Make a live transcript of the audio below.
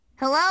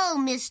Hello,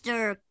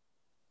 Mr.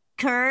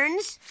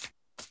 Kearns.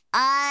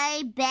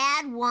 I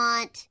bad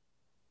want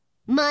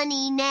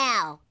money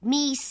now.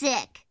 Me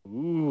sick.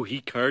 Ooh, he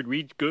card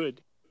reads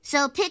good.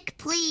 So pick,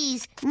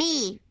 please,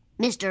 me,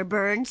 Mr.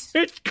 Burns.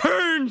 It's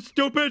Kearns,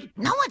 stupid!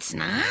 No, it's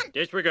not.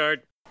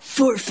 Disregard.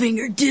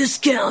 Four-finger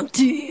discount,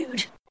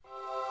 dude.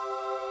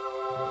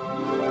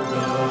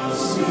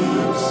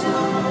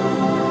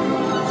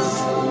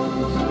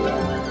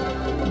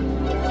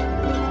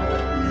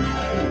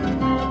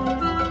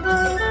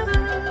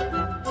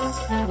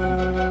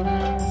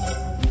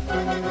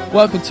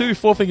 Welcome to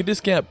Four Finger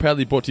Discount,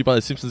 proudly brought to you by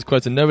The Simpsons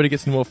Quotes and Nobody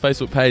Gets Any More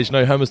Facebook page,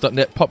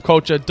 nohomers.net,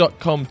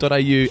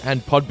 popculture.com.au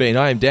and Podbean.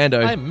 I am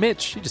Dando. I'm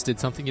Mitch. You just did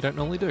something you don't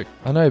normally do.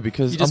 I know,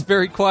 because You just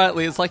very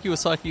quietly, it's like you were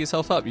psyching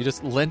yourself up. You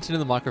just leant into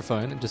the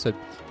microphone and just said,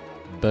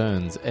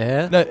 Burns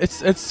air. No,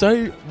 it's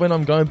so when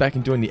I'm going back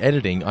and doing the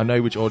editing, I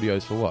know which audio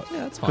is for what. Yeah,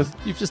 that's fine.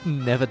 You've just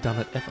never done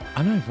it ever.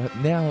 I know, but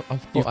now I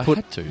thought I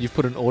had to. You've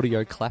put an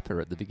audio clapper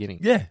at the beginning.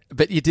 Yeah.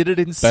 But you did it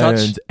in Burns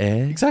such...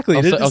 air. Exactly.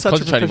 I was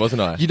concentrating,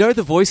 wasn't I? You know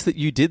the voice that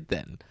you did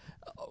then?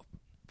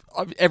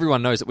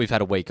 Everyone knows that we've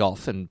had a week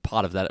off, and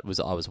part of that was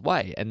I was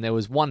away. And there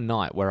was one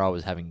night where I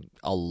was having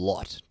a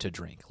lot to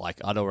drink. Like,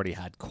 I'd already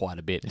had quite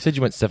a bit. You said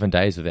you went 7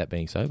 days without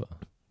being sober.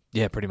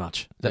 Yeah, pretty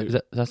much.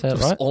 Did I say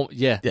that right?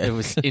 Yeah, it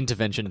was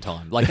intervention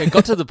time. Like, it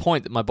got to the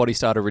point that my body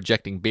started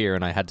rejecting beer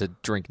and I had to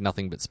drink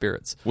nothing but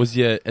spirits. Was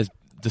your, as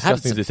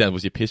disgusting as it sounds,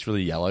 was your piss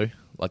really yellow?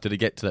 Like, did it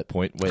get to that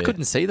point where... I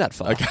couldn't see that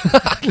far.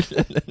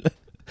 Okay.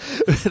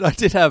 But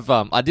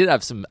I did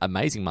have some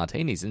amazing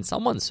martinis, and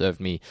someone served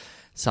me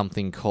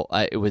something called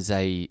it was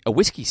a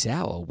whiskey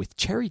sour with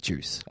cherry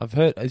juice. I've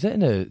heard, is that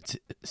in a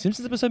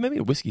Simpsons episode maybe,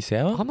 a whiskey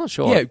sour? I'm not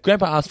sure. Yeah,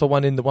 Grandpa asked for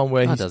one in the one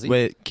where does he?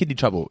 where kidney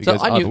trouble. He So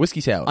goes, I knew- the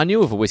whiskey sour. I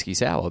knew of a whiskey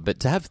sour,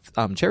 but to have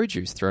cherry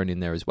juice thrown in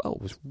there as well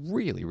was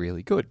really,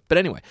 really good. But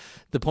anyway,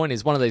 the point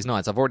is, one of these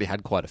nights I've already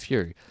had quite a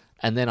few,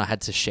 and then I had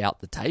to shout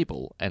the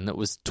table, and it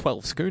was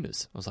 12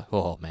 schooners. I was like,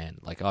 oh man,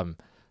 like for me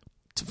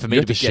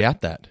You have to to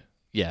shout that.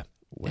 Yeah.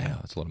 Wow,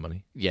 that's a lot of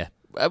money. Yeah.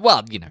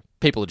 Well, you know,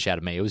 people had shouted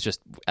at me. It was just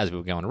as we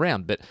were going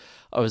around. But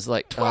I was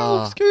like,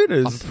 12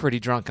 schooners. I'm pretty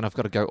drunk and I've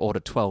got to go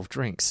order 12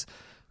 drinks.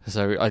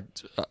 So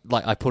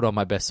I put on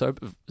my best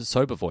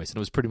sober voice, and it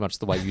was pretty much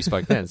the way you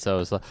spoke then. So I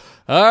was like,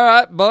 all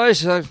right,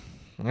 boys, I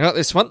got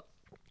this one.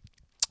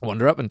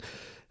 Wander up and...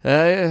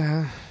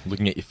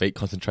 Looking at your feet,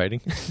 concentrating.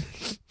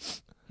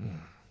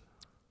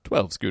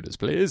 12 scooters,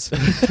 please. 5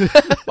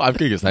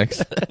 gigas,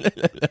 thanks.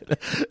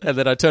 And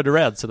then I turned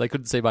around so they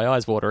couldn't see my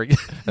eyes watering.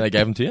 And they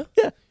gave them to you?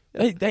 Yeah.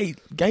 They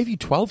gave you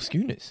 12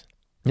 schooners.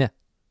 Yeah.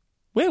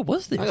 Where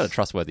was this? I got a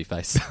trustworthy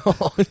face.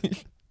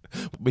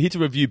 We're here to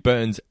review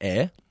Burns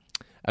Air,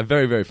 a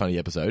very, very funny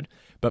episode.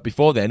 But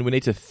before then, we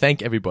need to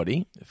thank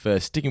everybody for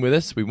sticking with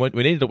us. We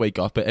needed a week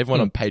off, but everyone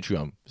on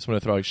Patreon. Just want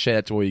to throw a shout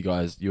out to all you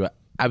guys. You are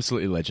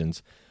absolutely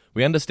legends.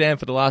 We understand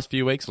for the last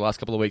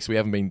couple of weeks, we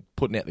haven't been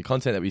putting out the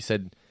content that we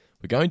said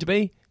we're going to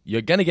be.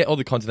 You're going to get all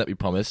the content that we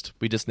promised.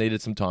 We just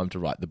needed some time to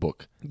write the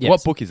book. Yes.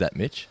 What book is that,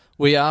 Mitch?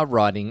 We are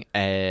writing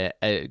a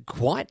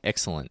quite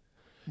excellent...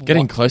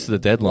 Getting close to the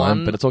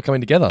deadline, but it's all coming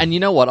together. And you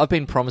know what? I've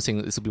been promising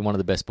that this will be one of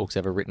the best books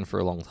ever written for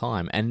a long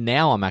time. And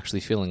now I'm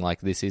actually feeling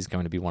like this is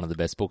going to be one of the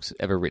best books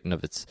ever written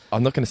of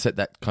I'm not going to set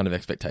that kind of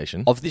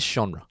expectation. of this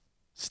genre.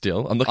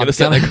 Still, I'm not going to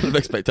set that kind of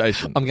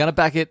expectation. I'm going to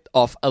back it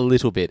off a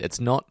little bit. It's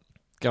not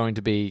going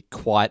to be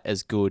quite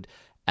as good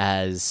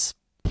as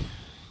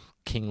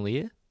King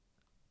Lear,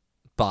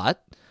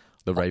 but...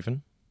 The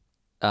Raven.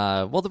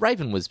 Well, The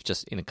Raven was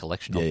just in a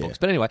collection of Yeah, books. yeah.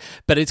 But anyway,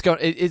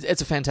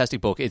 it's a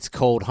fantastic book. It's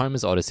called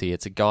Homer's Odyssey.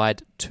 It's a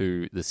guide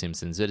to The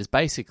Simpsons. It is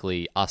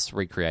basically us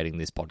recreating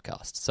this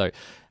podcast. So,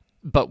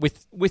 but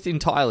with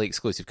entirely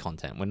exclusive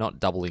content. We're not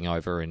doubling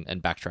over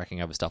and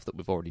backtracking over stuff that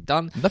we've already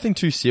done. Nothing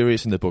too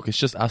serious in the book. It's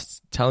just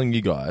us telling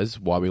you guys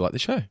why we like the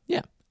show.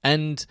 Yeah.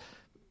 And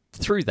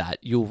through that,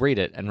 you'll read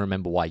it and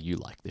remember why you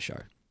like the show.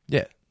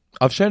 Yeah.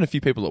 I've shown a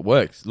few people at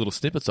work little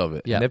snippets of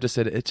it. Yeah. And they've just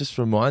said it just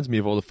reminds me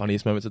of all the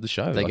funniest moments of the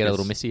show. They get a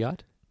little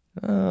misty-eyed?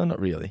 Not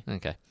really.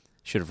 Okay.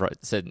 You should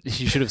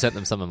have sent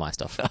them some of my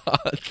stuff.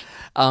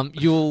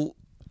 You'll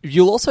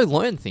also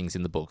learn things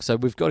in the book. So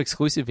we've got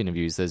exclusive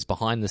interviews. There's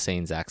behind the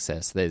scenes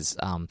access. There's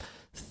what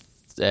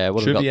have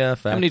we Trivia, got?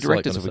 facts, How many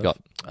directors all have that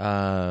we kind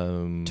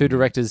got? of 2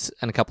 directors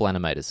and a couple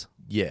animators.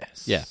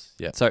 Yes. Yeah.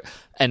 Yeah. So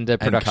and a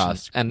production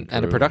cast and a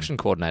crew. production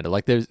coordinator.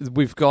 Like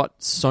we've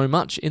got so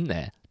much in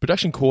there.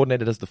 Production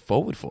coordinator does the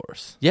forward for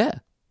us. Yeah.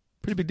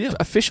 Pretty big deal.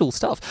 Official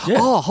stuff. Yeah.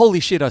 Oh,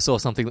 holy shit, I saw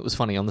something that was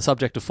funny on the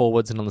subject of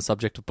forwards and on the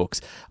subject of books.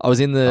 I was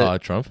in the...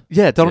 Trump?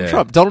 Yeah, Donald Yeah.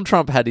 Trump. Donald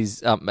Trump had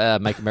his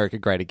Make America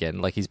Great Again,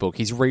 like his book.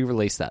 He's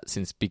re-released that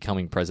since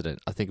becoming president.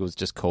 I think it was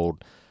just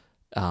called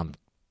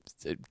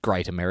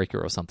Great America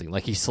or something.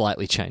 Like he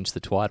slightly changed the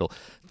twiddle.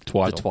 The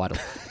twiddle.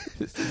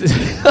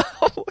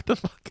 What the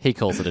fuck? He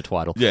calls it a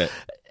twiddle. Yeah.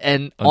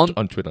 And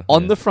On Twitter.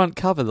 On yeah. the front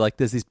cover, like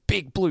there's this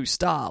big blue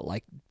star,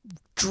 like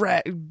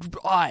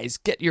eyes,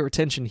 get your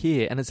attention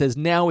here. And it says,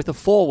 now with a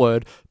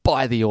foreword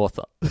by the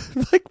author.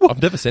 Like, what?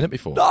 I've never seen it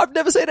before. No, I've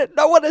never seen it.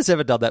 No one has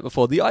ever done that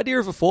before. The idea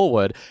of a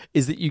foreword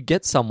is that you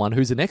get someone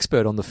who's an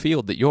expert on the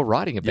field that you're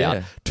writing about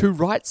Yeah. to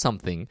write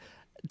something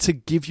to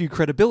give you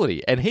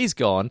credibility. And he's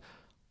gone,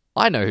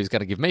 I know who's going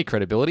to give me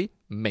credibility.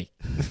 Me.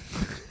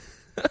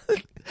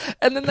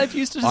 And then they've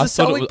used it as a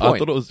selling point. I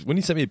thought it was when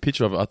you sent me a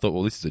picture of it. I thought,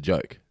 well, this is a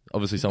joke.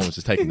 Obviously, someone was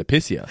just taking the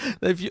piss here.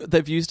 They've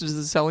used it as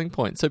a selling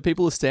point. So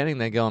people are standing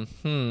there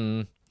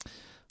going,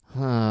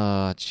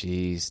 oh,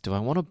 geez, do I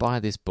want to buy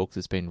this book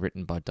that's been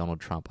written by Donald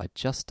Trump? I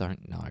just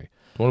don't know. I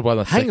want to buy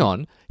the Hang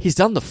on, he's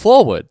done the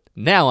foreword.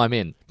 Now I'm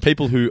in.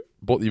 People who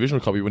bought the original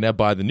copy will now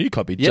buy the new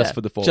copy just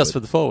for the forward. Just for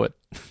the foreword.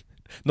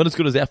 Not as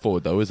good as our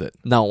forward, though, is it?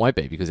 No, it won't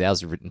be because ours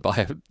is written by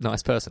a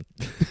nice person.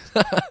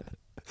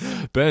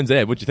 Burns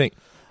Air, what'd you think?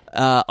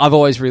 I've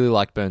always really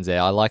liked Burns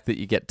Air. I like that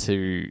you get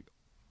to...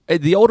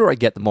 The older I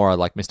get, the more I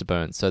like Mr.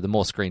 Burns. So the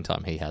more screen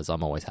time he has,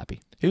 I'm always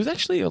happy. He was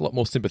actually a lot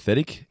more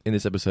sympathetic in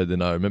this episode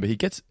than I remember. He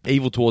gets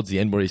evil towards the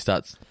end where he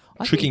starts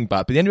tricking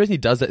Bart. But the only reason he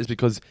does that is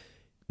because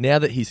now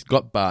that he's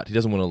got Bart, he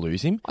doesn't want to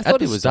lose him. I thought At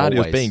the he was start, he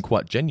was always- being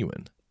quite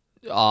genuine.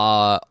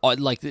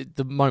 Like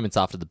the moments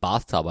after the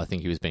bathtub, I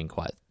think he was being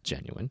quite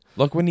genuine.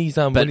 Like when he's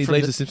But when he from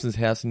leaves the- the Simpsons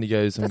house and he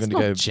goes, "I'm That's going to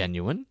not go."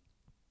 genuine.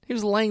 He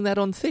was laying that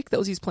on thick. That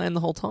was his plan the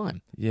whole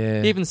time.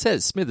 Yeah, He even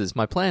says, Smithers,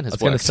 my plan I has was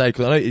going to worked. say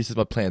because I know he says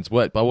my plans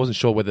work, but I wasn't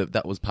sure whether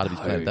that was part of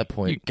his plan at that You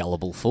point.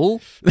 gullible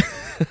fool.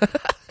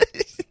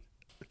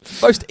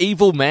 Most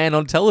evil man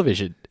on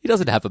television. He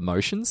doesn't have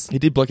emotions. He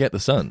did block out the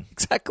sun.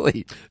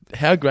 Exactly.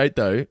 How great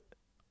though!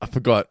 I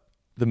forgot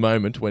the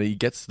moment when he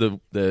gets the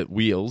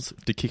wheels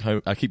to kick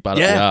Bart up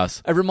the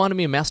ass. It reminded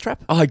me of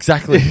Mousetrap. Oh,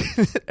 exactly.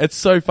 It's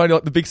so funny,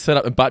 like the big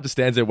setup, and Bart just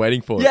stands there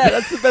waiting for it. Yeah,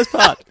 that's the best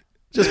part.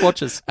 Just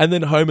watch us. And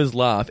then Homer's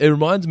laugh. It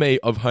reminds me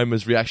of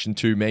Homer's reaction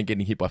to man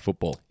getting hit by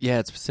football. Yeah,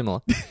 it's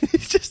similar.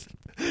 He's just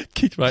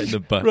kicked right in the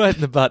butt. Right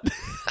in the butt.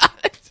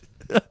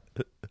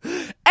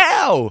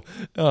 Ow!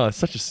 Oh,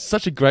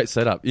 such a great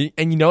setup.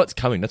 And you know it's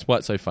coming. That's why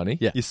it's so funny.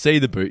 Yeah. You see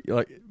the boot, you're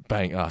like,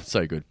 bang,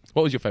 so good.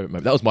 What was your favourite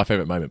moment? That was my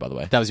favourite moment, by the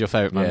way. That was your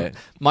favourite moment.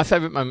 Yeah. My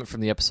favourite moment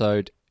from the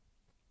episode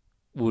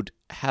would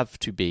have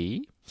to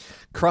be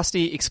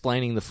Krusty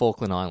explaining the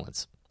Falkland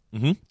Islands.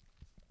 Mhm.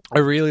 I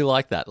really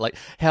like that. Like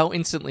how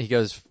instantly he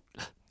goes,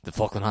 the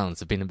Falkland Islands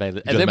have been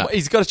invaded. And got a then map.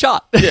 he's got a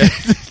chart. Yeah.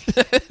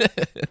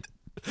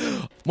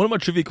 One of my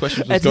trivia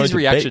questions was And going his to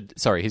reaction,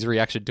 his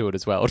reaction to it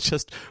as well.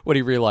 Just when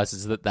he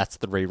realises that that's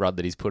the rerun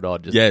that he's put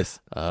on. Just, Yes.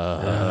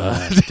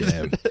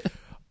 Damn.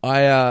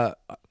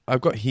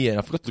 I've got here, and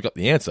I forgot to look up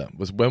the answer,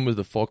 was when was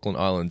the Falkland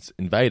Islands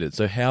invaded?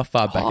 So how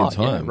far back in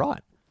time? Yeah,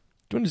 right.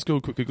 Do you want to just do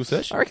a quick Google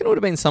search? I reckon it would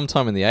have been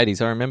sometime in the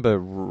 80s. I remember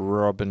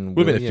Robin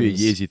Would have been a Williams.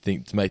 few years, you'd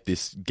think, to make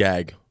this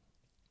gag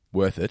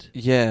worth it.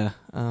 Yeah.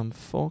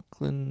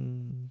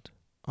 Falkland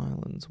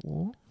Islands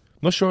War.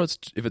 I'm not sure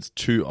if it's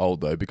too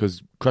old, though,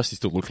 because Krusty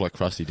still looked like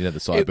Krusty. He didn't have the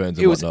sideburns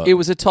and whatnot. It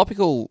was a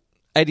topical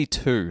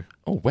 82.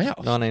 Oh, wow.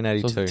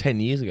 1982. So it was 10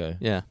 years ago.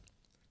 Yeah.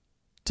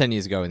 10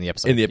 years ago in the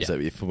episode. In the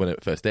episode, from when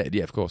it first aired.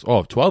 Yeah, of course.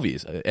 Oh, 12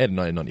 years. It aired in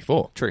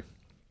 1994. True.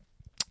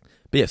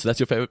 But yeah, so that's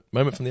your favourite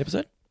moment from the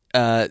episode?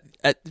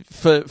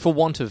 For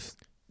want of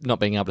not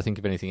being able to think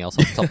of anything else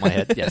off the top of my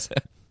head, yes.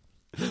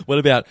 What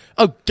about,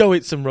 go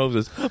eat some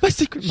roses. My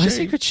secret My shame.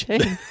 secret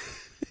shame.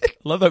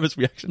 Love Homer's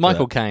reaction to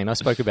Michael that. Caine. I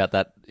spoke about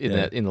that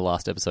Yeah. in the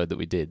last episode that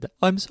we did.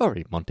 I'm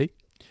sorry, Monty.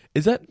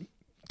 Is that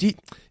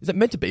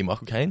meant to be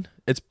Michael Caine?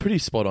 It's pretty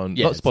spot on.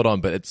 Yeah, Not it's- spot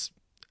on, but it's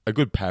a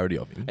good parody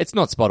of him. It's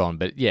not spot on,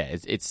 but yeah,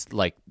 it's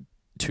like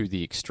to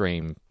the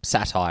extreme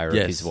satire of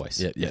his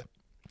voice. Yeah.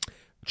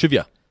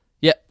 Trivia.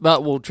 Yeah,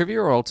 but well, trivia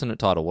or alternate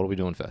title? What are we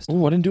doing first?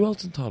 Oh, I didn't do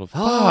Elton title.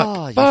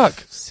 Ah, you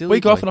Fuck. silly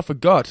Week off boy. and I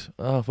forgot.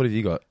 Oh, what have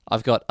you got?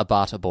 I've got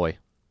About a Boy.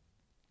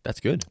 That's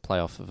good.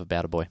 Playoff of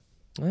About a Boy.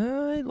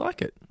 I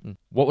like it.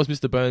 What was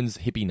Mr. Burns'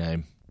 hippie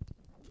name?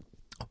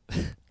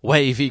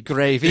 Wavy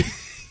Gravy.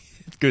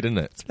 It's good, isn't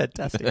it?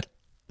 Fantastic.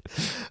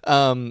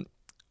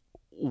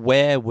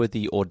 Where were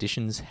the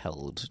auditions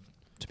held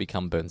to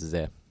become Burns'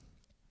 heir?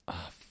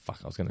 Fuck,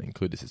 I was going to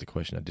include this as a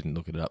question. I didn't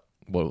look it up.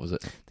 What was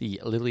it? The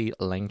Lily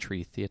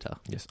Langtry Theatre.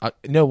 Yes.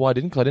 No, why I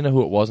didn't? Because I didn't know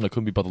who it was and I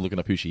couldn't be bothered looking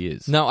up who she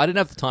is. No, I didn't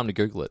have the time to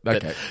Google it. But,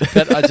 Okay.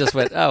 but I just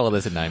went, oh, well,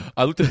 there's a name.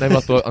 I looked at the name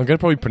and I thought, I'm going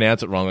to probably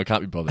pronounce it wrong. I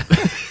can't be bothered.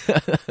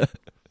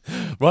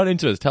 Right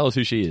into it. Tell us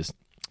who she is.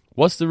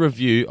 What's the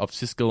review of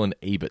Siskel and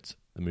Ebert,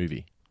 the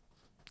movie?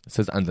 It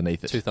says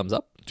underneath it. 2 thumbs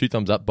up. 2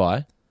 thumbs up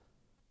by?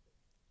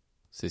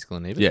 Siskel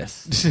and Ebert.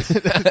 Yes.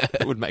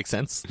 It would make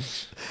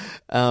sense.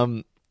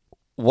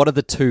 What are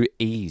the 2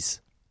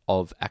 E's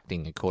of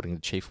acting, according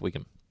to Chief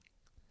Wiggum?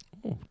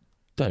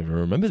 Don't even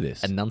remember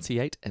this.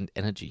 Enunciate and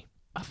energy.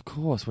 Of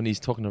course, when he's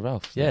talking to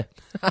Ralph. Yeah.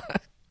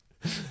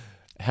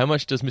 How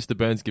much does Mr.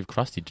 Burns give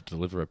Krusty to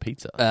deliver a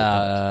pizza?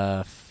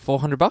 $400.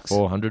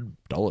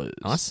 $400.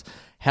 Nice.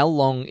 How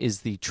long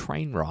is the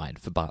train ride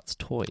for Bart's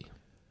toy?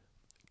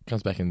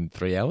 Comes back in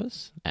 3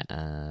 hours?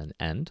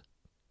 And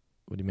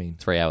What do you mean?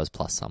 3 hours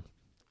plus some.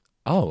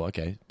 Oh,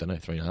 okay. Don't know,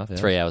 3.5 hours.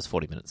 3 hours,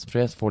 40 minutes.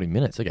 3 hours, 40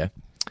 minutes. Okay.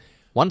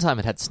 One time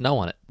it had snow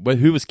on it. Well,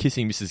 who was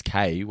kissing Mrs.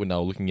 K when they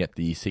were looking at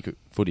the secret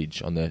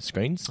footage on the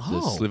screens? The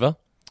Oh. sliver.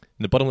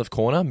 In the bottom left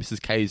corner, Mrs.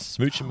 K is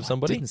smooching with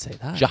somebody. didn't see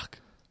that. Jacques.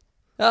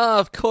 Oh,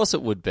 of course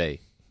it would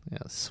be. Yeah,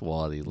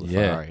 swarthy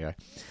Lothario.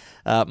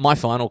 My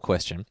final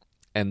question,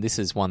 and this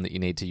is one that you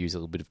need to use a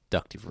little bit of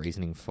deductive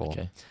reasoning for.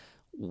 Okay.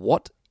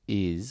 What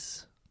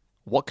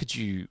could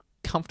you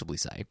comfortably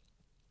say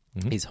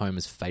is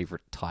Homer's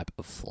favourite type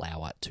of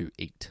flower to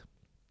eat?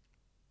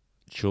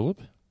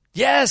 Tulip?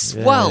 Yes,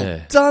 Yeah.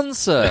 well done,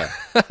 sir.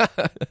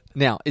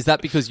 Now, is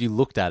that because you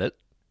looked at it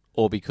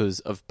or because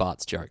of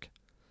Bart's joke?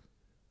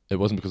 It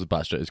wasn't because of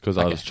Bart's joke. It's because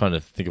I was trying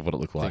to think of what it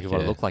looked like. Think of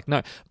what it looked like.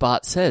 No,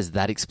 Bart says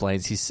that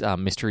explains his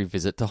mystery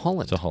visit to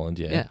Holland. To Holland,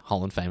 yeah. Yeah,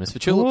 Holland famous for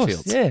Of tulip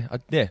course, fields.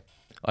 Yeah,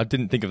 I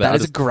didn't think of that. That I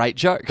is a just- great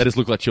joke. That just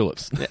look like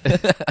tulips.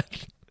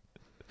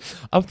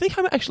 I think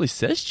Homer actually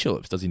says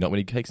tulips, does he not, when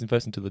he takes him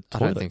first into the I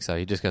toilet? don't think so.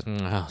 He just goes,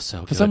 oh,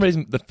 so For some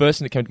reason, the first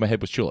thing that came to my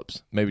head was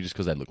tulips. Maybe just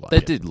because they look like They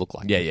it. did look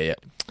like Yeah, it. yeah,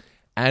 yeah.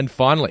 And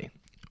finally,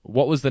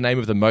 what was the name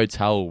of the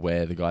motel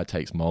where the guy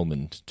takes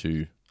Molman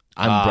to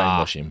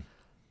unbrainwash him?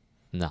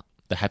 No.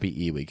 The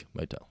Happy Earwig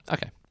Motel.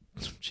 Okay.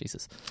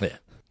 Jesus. Yeah.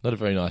 Not a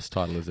very nice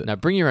title, is it? Now,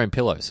 bring your own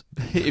pillows.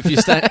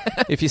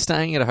 if you're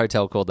staying at a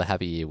hotel called the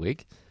Happy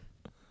Earwig,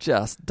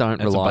 just don't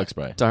And some rely. bug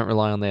spray. Don't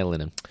rely on their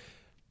linen.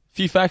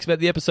 Few facts about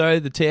the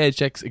episode. The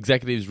THX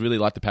executives really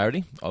liked the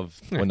parody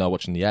of when they were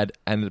watching the ad.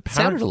 And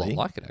apparently... Sounded a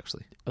lot like it,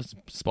 actually. That's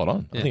spot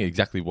on. Yeah. I think it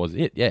exactly was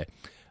it, yeah.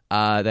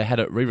 They had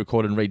it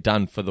re-recorded and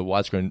redone for the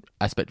widescreen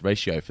aspect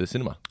ratio for the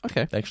cinema.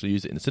 Okay. They actually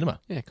used it in the cinema.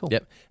 Yeah, cool.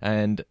 Yep.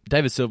 And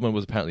David Silverman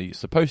was apparently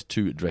supposed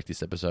to direct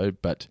this episode,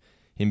 but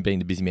him being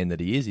the busy man that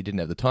he is, he didn't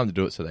have the time to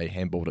do it, so they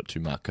handballed it to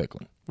Mark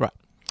Kirkland. Right.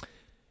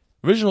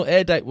 Original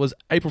air date was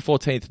April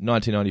 14th,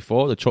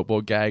 1994. The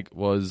chalkboard gag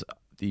was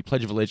the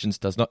Pledge of Allegiance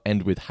does not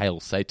end with Hail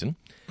Satan.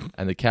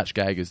 And the couch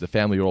gag is the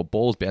family are all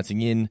balls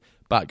bouncing in.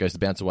 Bart goes to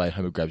bounce away.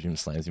 Homer grabs him and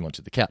slams him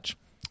onto the couch.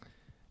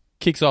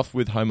 Kicks off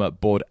with Homer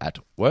bored at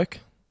work.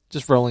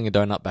 Just rolling a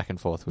donut back and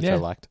forth, which I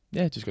liked.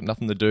 Yeah, just got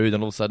nothing to do.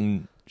 Then all of a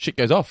sudden, shit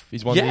goes off.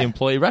 He's won Yeah. the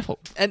employee raffle.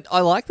 And I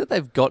like that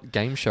they've got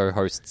game show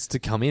hosts to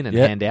come in and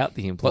Yeah. hand out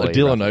the employee. Like a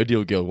deal or raffle. no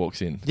deal girl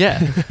walks in.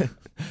 Yeah.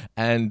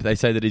 And they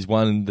say that he's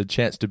won the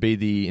chance to be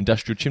the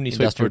industrial chimney sweep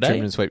for a Industrial day.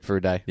 chimney sweep for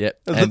a day.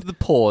 Yep. The, And the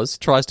pause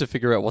tries to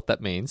figure out what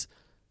that means.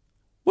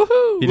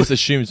 Woohoo! he just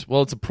assumes,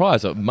 well, it's a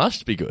prize, so it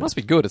must be good. Must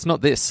be good. It's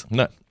not this.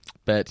 No.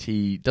 But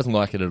he doesn't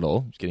like it at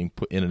all. He's getting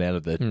put in and out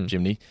of the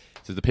chimney.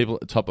 Says the people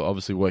at the top are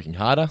obviously working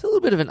harder. It's a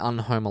little bit of an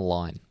un-Homer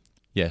line.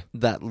 Yeah.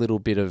 That little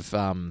bit of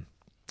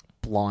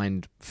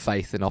blind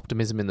faith and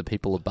optimism in the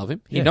people above him.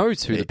 He Yeah.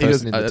 knows who the He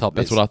person in does- the top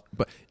that's is. what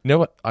but you know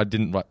what? I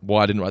didn't write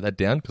that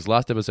down because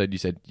last episode you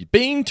said you're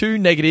being too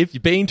negative, you're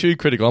being too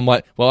critical. I'm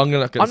like, well, I'm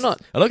not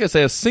going to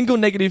say a single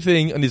negative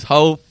thing in this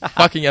whole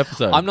fucking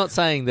episode. I'm not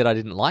saying that I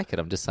didn't like it.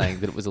 I'm just saying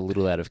that it was a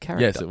little out of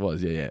character. Yes, it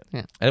was. Yeah.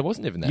 Yeah. And it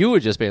wasn't even that. You were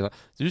just being like,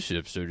 this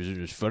episode is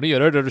just funny. I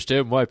don't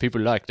understand why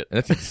people liked it. And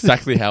that's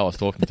exactly how I was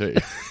talking to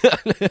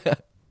you.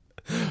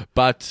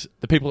 But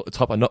the people at the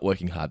top are not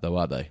working hard, though,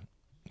 are they?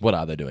 What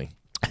are they doing?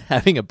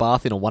 Having a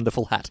bath in a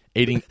wonderful hat.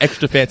 Eating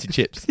extra fancy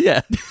chips.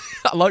 Yeah.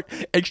 I like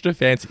extra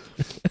fancy.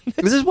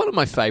 This is one of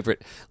my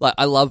favourite. Like,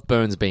 I love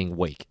Burns being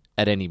weak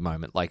at any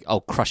moment. Like,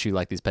 I'll crush you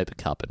like this paper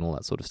cup and all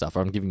that sort of stuff.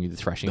 Or I'm giving you the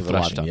thrashing of a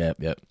lifetime. Yeah.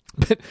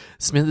 But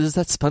Smithers,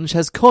 that sponge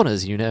has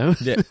corners, you know.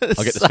 Yeah,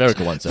 I'll get the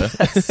spherical one, sir.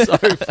 That's so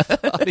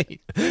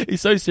funny.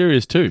 He's so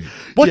serious, too.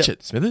 Watch Yeah.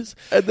 it, Smithers.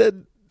 And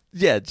then,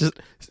 yeah, just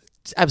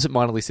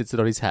absentmindedly sits it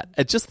on his hat.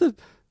 And just the...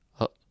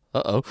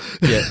 Uh-oh.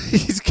 Yeah.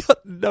 He's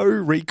got no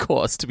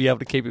recourse to be able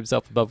to keep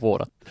himself above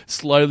water.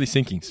 Slowly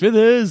sinking.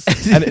 Smithers!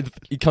 And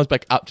he comes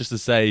back up just to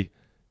say,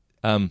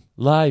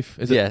 life.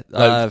 Is it? Yeah.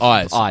 No,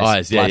 eyes.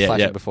 Light Yeah.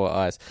 flashing before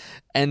eyes.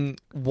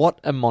 And what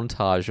a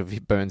montage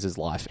of Burns'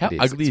 life How it is.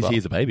 ugly as is well. he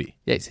as a baby?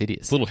 Yeah, he's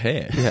hideous. His little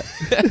hair. Yeah.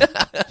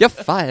 You're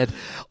fired.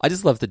 I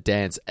just love the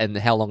dance and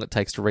how long it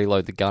takes to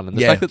reload the gun. And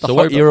the Yeah. fact that the So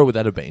what Homer- era would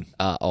that have been?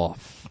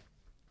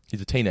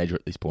 He's a teenager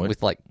at this point.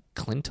 with like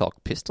Clintock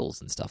pistols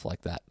and stuff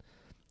like that.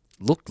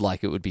 Looked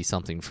like it would be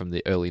something from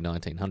the early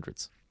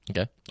 1900s.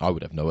 Okay. I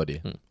would have no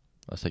idea.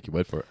 I'll take your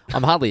word for it.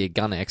 I'm hardly a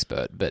gun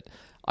expert, but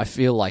I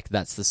feel like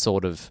that's the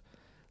sort of...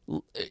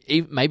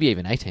 Maybe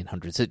even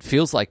 1800s. It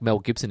feels like Mel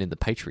Gibson in The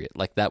Patriot.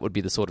 Like that would be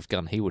the sort of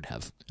gun he would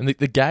have. And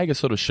the gag is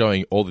sort of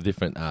showing all the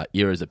different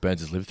eras that Burns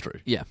has lived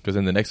through. Yeah. Because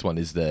then the next one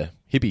is the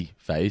hippie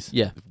phase.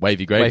 Yeah.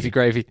 Wavy gravy. Wavy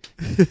gravy.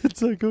 It's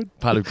so good.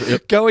 Part of...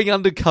 Yep. Going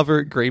undercover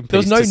at Greenpeace. There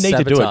was no need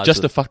to do it sabotage just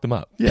to them. fuck them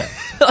up. Yeah.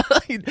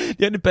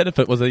 The only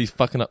benefit was that he's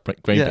fucking up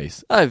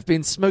Greenpeace. Yeah. I've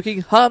been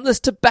smoking harmless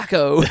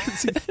tobacco. He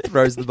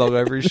throws the bong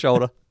over his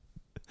shoulder.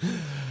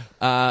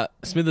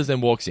 Smithers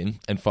then walks in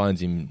and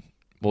finds him,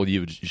 well,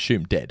 you would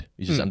assume dead.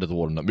 He's just under the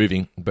water, not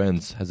moving.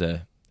 Burns has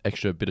a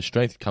extra bit of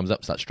strength, comes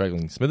up, starts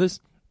straggling Smithers.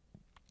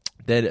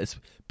 Then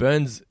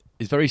Burns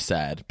is very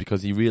sad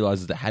because he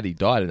realises that had he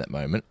died in that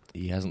moment,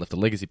 he hasn't left a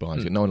legacy behind.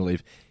 He's got no one to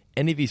leave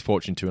any of his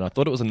fortune to. And I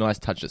thought it was a nice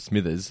touch that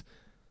Smithers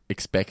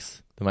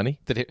expects the money.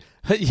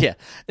 Yeah.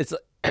 It's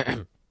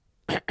like,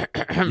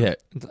 Yeah.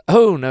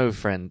 Oh, no,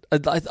 friend.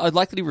 I'd like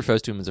that he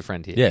refers to him as a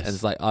friend here. Yes. And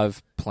it's like,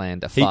 I've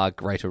planned a far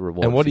greater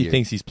reward And what for he you.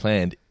 thinks he's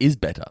planned is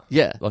better.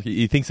 Yeah. Like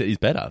he thinks that he's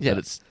better, Yeah. but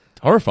it's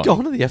horrifying.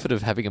 Gone to the effort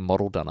of having a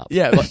model done up.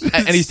 Yeah, like,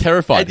 and he's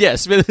terrified. And yeah,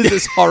 Smithers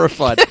is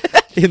horrified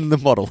in the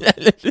model.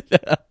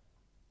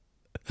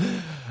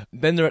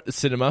 Then they're at the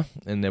cinema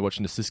and they're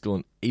watching the Siskel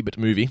and Ebert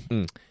movie.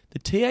 The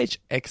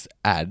THX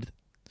ad.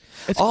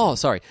 Oh,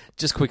 sorry.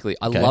 Just quickly,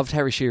 I Okay. loved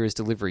Harry Shearer's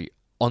delivery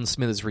on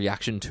Smithers'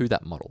 reaction to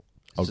that model.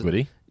 Oh,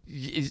 goody.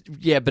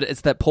 Yeah, but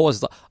it's that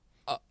pause. Like,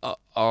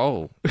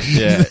 oh.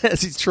 Yeah.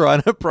 As he's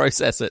trying to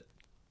process it.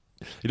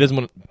 He doesn't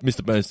want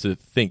Mr. Burns to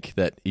think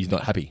that he's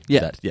not happy.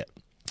 Yeah. With that. Yeah.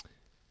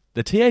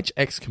 The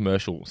THX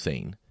commercial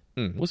scene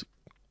was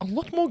a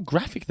lot more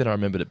graphic than I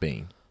remembered it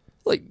being.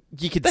 Like,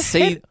 you could The see...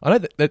 head, I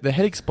know that the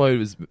head explode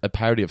was a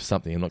parody of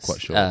something. I'm not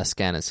quite sure.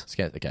 Scanners.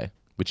 Okay.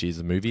 Which is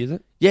a movie, is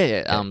it?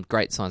 Yeah.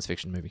 Great science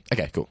fiction movie.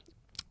 Okay, cool.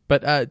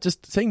 But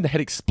just seeing the head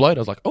explode,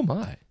 I was like, oh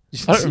my.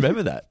 I don't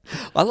remember that.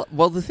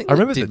 Well, the thing I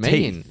remember that did the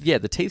me in, teeth. yeah,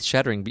 the teeth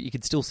shattering, but you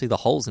could still see the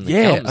holes in the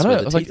Yeah, gums I know. where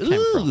I the was like, teeth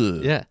came from.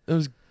 ugh. Yeah. It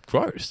was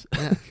gross.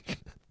 Yeah.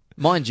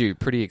 Mind you,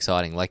 pretty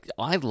exciting. Like,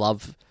 I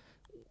love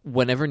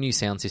whenever a new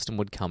sound system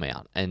would come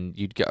out and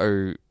you'd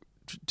go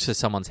to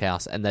someone's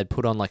house and they'd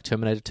put on like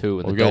Terminator 2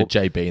 and Or go to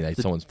JB and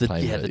someone's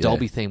playing the it,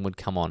 Dolby theme would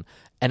come on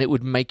and it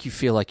would make you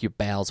feel like your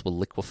bowels were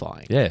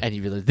liquefying. Yeah. And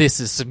you'd be like, this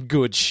is some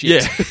good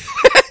shit. Yeah.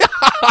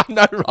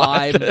 No,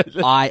 right.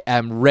 I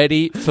am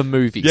ready for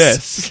movies.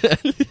 Yes.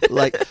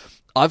 Like,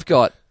 I've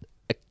got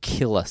a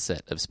killer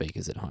set of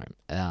speakers at home.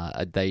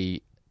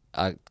 They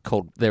are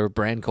they're a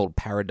brand called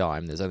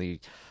Paradigm. There's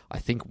only, I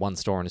think, one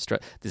store in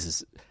Australia. This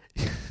is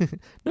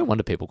no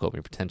wonder people call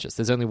me pretentious.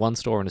 There's only one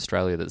store in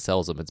Australia that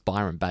sells them. It's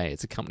Byron Bay.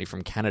 It's a company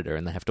from Canada,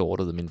 and they have to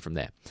order them in from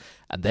there.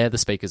 And they're the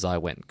speakers I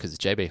went because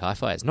JB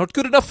Hi-Fi is not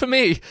good enough for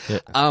me.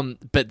 Yeah.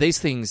 But these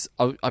things,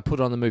 I put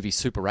on the movie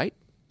Super 8,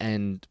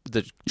 and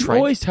the You train.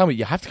 always tell me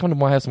you have to come to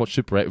my house and watch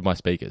Super 8 with my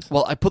speakers.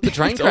 Well, I put the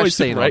train It's crash always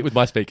scene Super 8 on. with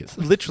my speakers.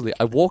 Literally,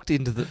 I walked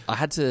into the... I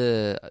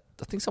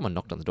think someone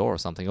knocked on the door or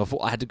something. Or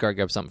I had to go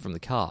grab something from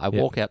the car. I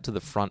walk out to the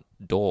front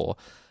door,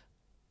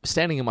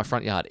 standing in my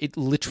front yard. It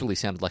literally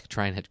sounded like a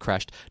train had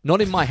crashed.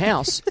 Not in my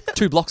house,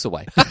 2 blocks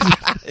away.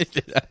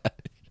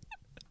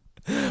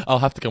 I'll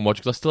have to come watch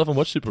because I still haven't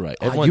watched Super 8.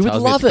 Oh, Everyone you would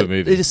tells me love it's a it. good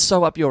movie. It is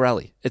so up your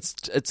alley.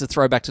 It's a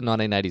throwback to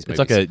 1980s movies. It's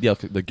like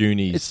like the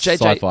Goonies It's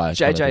sci-fi. kind of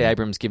J.J. thing.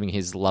 Abrams giving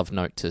his love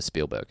note to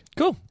Spielberg.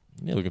 Cool.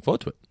 Yeah, looking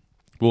forward to it.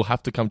 We'll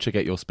have to come check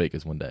out your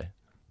speakers one day.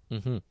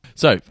 Mm-hmm.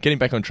 So, getting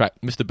back on track,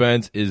 Mr.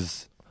 Burns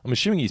is... I'm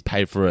assuming he's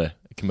paid for a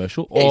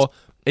commercial, or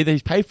either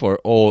he's paid for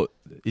it, or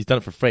he's done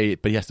it for free,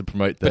 but he has to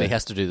promote the... But he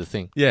has to do the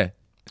thing. Yeah.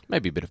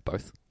 Maybe a bit of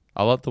both.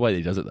 I love the way that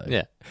he does it, though.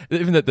 Yeah.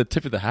 Even the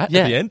tip of the hat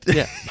Yeah, at the end.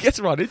 yeah. He gets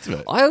right into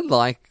it.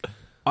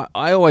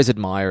 I always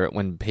admire it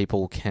when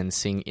people can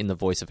sing in the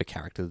voice of a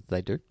character that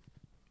they do.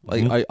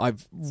 Like,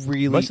 I've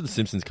really... Most of the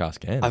Simpsons cast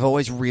can. I've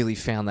always really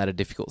found that a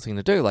difficult thing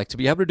to do. Like, to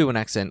be able to do an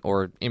accent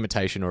or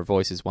imitation or a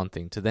voice is one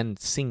thing. To then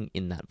sing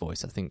in that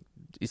voice, I think,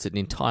 is an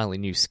entirely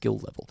new skill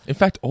level. In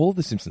fact, all of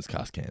the Simpsons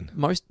cast can.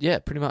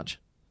 Pretty much.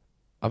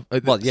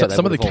 Well, yeah, they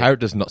some of the would've all-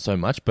 characters not so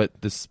much, but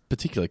this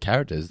particular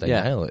characters, they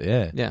Yeah. nail it,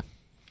 yeah. Yeah.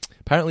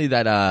 Apparently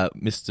that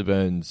Mr.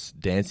 Burns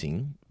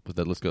dancing with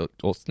the Let's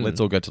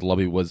All Go to the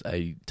Lobby was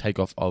a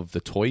takeoff of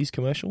the Toys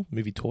commercial,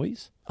 movie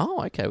Toys.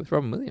 Oh, okay, with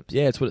Robin Williams.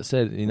 Yeah, it's what it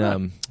said in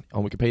on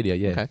Wikipedia,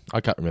 yeah. Okay.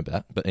 I can't remember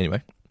that, but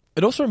anyway.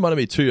 It also reminded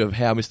me too of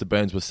how Mr.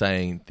 Burns was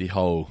saying the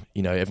whole,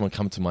 everyone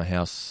come to my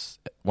house,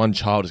 one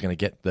child is going to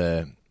get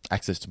the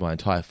access to my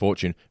entire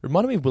fortune. It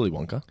reminded me of Willy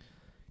Wonka.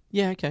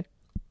 Yeah, okay.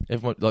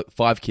 Everyone, like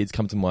 5 kids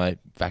come to my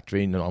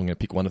factory and I'm going to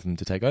pick one of them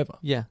to take over.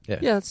 Yeah. Yeah.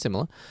 Yeah, that's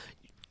similar.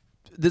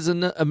 There's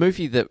a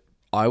movie that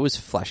I was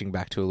flashing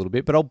back to a little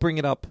bit, but I'll bring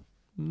it up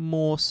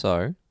more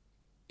so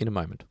in a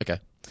moment. Okay.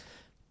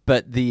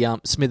 But the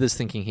Smithers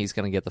thinking he's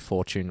going to get the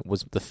fortune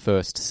was the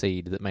first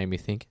seed that made me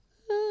think,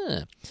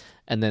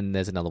 And then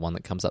there's another one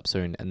that comes up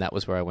soon, and that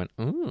was where I went,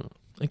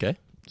 Okay.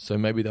 So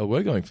maybe they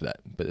were going for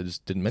that, but they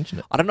just didn't mention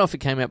it. I don't know if it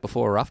came out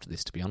before or after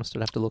this, to be honest.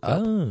 I'd have to look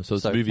up. Oh, so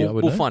it's a movie I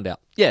would We'll know? find out.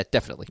 Yeah,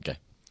 definitely. Okay.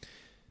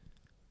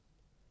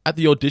 At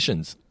the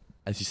auditions,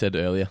 as you said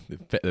earlier,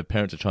 the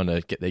parents are trying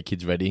to get their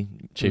kids ready.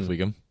 Chief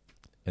Wiggum.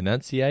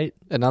 Enunciate.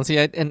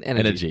 Enunciate and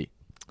energy.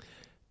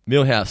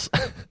 Milhouse.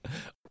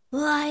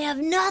 Well, I have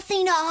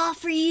nothing to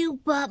offer you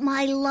but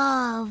my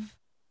love.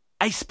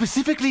 I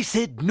specifically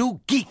said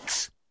no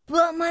geeks.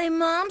 But my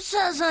mom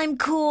says I'm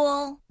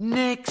cool.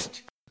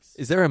 Next.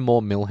 Is there a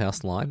more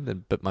Millhouse line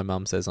than, but my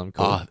mum says I'm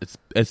cool? Ah,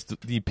 it's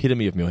the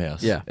epitome of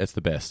Milhouse. Yeah. It's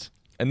the best.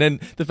 And then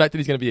the fact that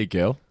he's going to be a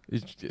girl.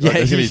 He's Yeah,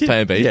 going to be his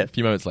plan B yeah. a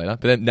few moments later.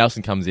 But then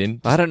Nelson comes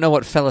in. I don't know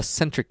what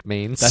fella-centric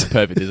means. That's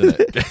perfect, isn't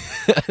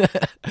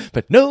it?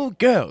 But no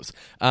girls.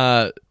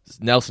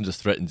 Nelson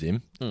just threatens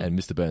him, and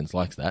Mr. Burns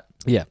likes that.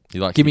 Yeah. He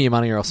likes Give me your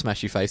money or I'll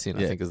smash your face in,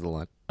 I Yeah. think is the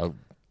line. I'll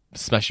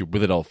smash your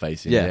withered old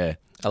face in. Yeah. Yeah.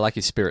 I like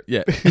your spirit.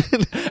 Yeah.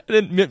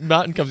 And then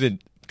Martin comes in.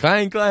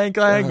 Clang, clang,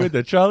 clang with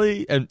the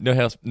trolley. And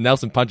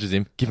Nelson punches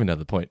him. Give him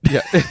another point.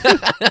 Yeah.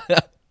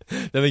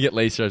 Then we get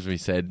Lisa, as we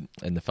said,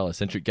 and the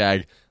phallocentric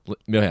gag.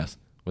 Milhouse,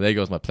 Well, there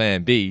goes my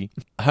plan B.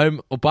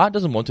 Bart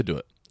doesn't want to do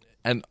it.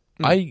 And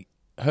I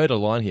heard a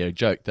line here, a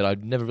joke, that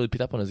I'd never really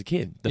picked up on as a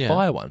kid. The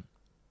fire one.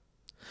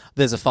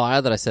 There's a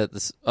fire that I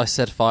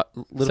set fire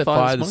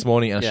this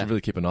morning, and I should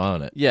really keep an eye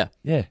on it. Yeah.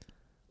 Yeah.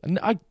 And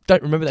I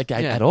don't remember that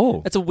gag at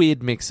all. It's a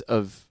weird mix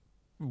of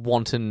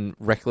wanton,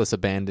 reckless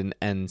abandon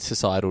and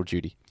societal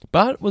duty.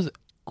 Bart was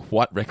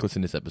quite reckless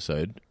in this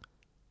episode.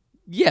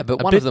 Yeah,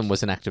 but one of them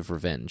was an act of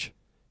revenge.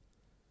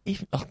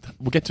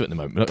 We'll get to it in a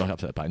moment. We're not up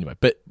to that part anyway.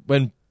 But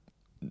when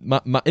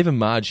even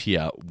Marge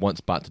here wants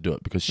Bart to do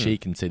it because she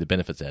can see the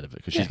benefits out of it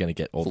because she's going to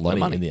get all the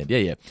money in the end.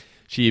 Yeah.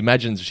 She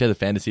has a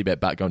fantasy about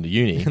Bart going to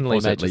uni. And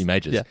Lee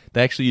Majors. Yeah.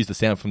 They actually use the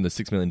sound from the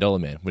 $6 Million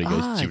Man when he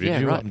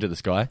goes up into the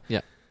sky.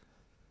 Yeah.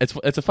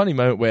 It's a funny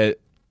moment where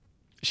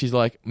she's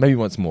like, maybe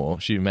once more.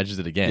 She imagines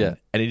it again. Yeah.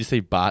 And you just see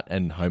Bart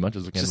and Homer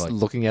just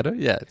looking at her.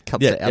 Yeah. It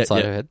cuts it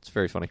outside her head. It's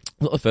very funny.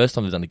 Not the first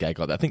time they've done a gag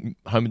like that. I think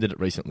Homer did it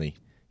recently.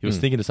 He was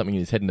thinking of something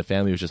in his head and the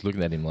family was just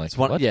looking at him like,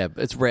 what? Yeah,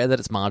 it's rare that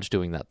it's Marge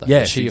doing that, though.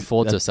 Yeah, she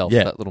affords herself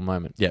that little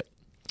moment. Yeah.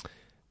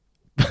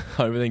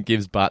 Homer then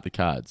gives Bart the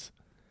cards.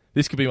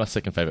 This could be my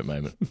second favourite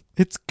moment.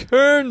 It's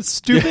Kern,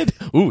 stupid.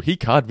 Ooh, he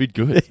card read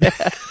good.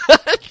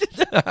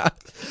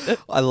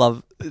 I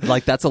love,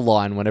 that's a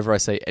line whenever I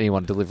see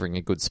anyone delivering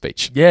a good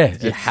speech. Yeah.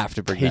 You have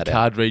to bring that out. He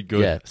card read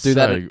good. Yeah, do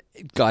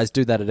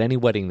that at any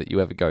wedding that you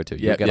ever go to.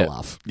 You'll get a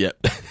laugh.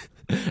 Yep.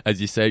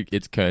 As you say,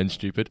 it's Kern,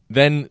 stupid.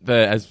 Then,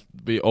 as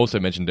we also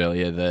mentioned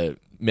earlier, the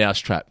mouse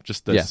trap,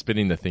 just the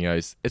spinning the thing.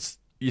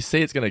 You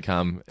see it's going to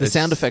come. The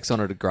sound effects on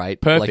it are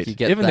great. Perfect. Like you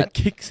get even the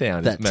kick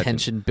sound. That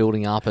tension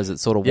building up as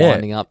it's sort of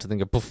winding up to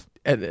think of poof.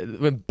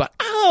 But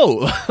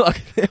ow!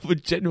 Like, it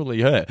would genuinely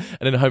hurt.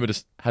 And then Homer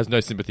just has no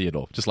sympathy at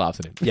all. Just laughs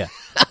at him. Yeah.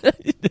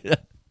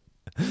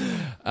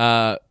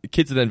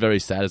 Kids are then very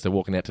sad as they're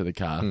walking out to the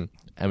car.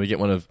 And we get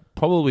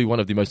probably one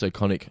of the most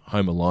iconic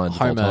Homer lines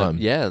of all time.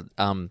 Yeah.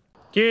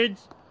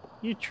 Kids,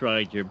 you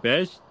tried your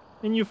best,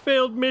 and you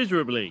failed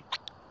miserably.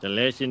 The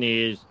lesson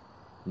is,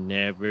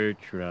 never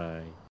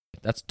try.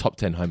 That's top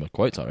 10 Homer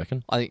quotes, I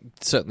reckon. I think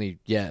certainly,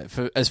 yeah.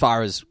 As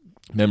far as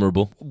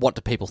memorable, what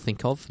do people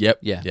think of?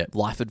 Yep. Yeah. Yep.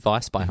 Life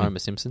advice by Homer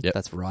Simpson. Yep.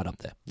 That's right up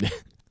there.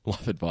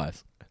 Life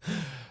advice.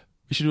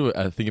 We should do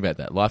a thing about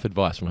that. Life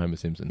advice from Homer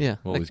Simpson. Yeah.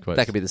 All these quotes.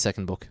 That could be the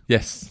second book.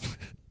 Yes.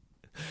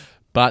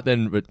 But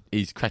then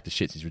he's cracked the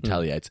shits. He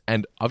retaliates,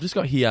 and I've just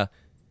got here.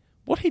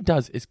 What he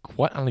does is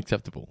quite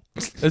unacceptable.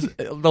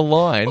 The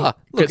line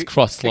gets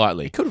crossed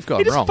slightly. It could have gone wrong.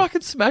 He just wrong.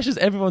 fucking smashes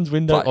everyone's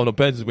window.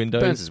 Burns'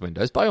 windows. Burns'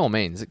 windows. By all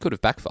means, it could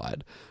have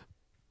backfired.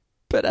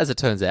 But as it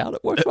turns out,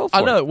 it worked well for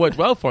him. I know it worked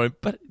well for him,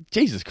 but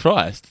Jesus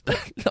Christ.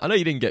 I know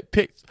you didn't get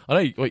picked. I know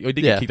he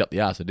did get kicked up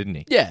the arse, didn't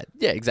he? Yeah,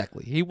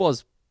 exactly. He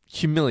was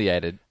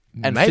humiliated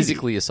and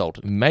physically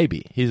assaulted.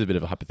 Maybe. Here's a bit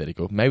of a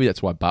hypothetical. Maybe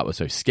that's why Bart was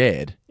so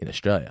scared in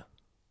Australia.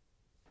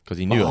 Because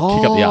he knew a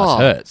kick up the arse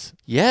hurts.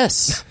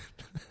 Yes.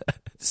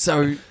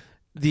 So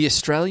the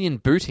Australian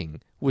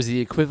booting was the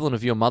equivalent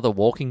of your mother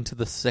walking to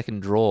the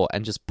second drawer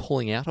and just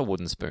pulling out a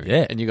wooden spoon.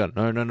 Yeah. And you go,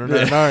 no.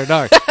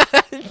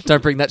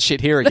 Don't bring that shit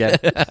here again.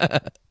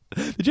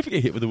 Did you ever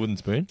get hit with a wooden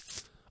spoon?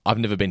 I've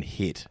never been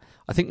hit.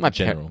 I think my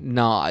parents...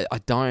 No, I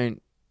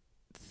don't...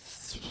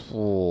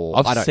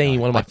 I've seen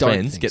one of my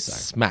friends get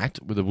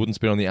smacked with a wooden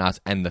spoon on the arse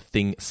and the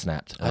thing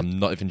snapped. I'm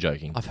not even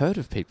joking. I've heard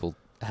of people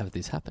have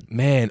this happen.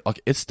 Man,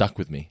 it stuck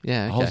with me.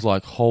 Yeah, okay. I was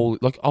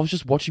like, I was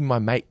just watching my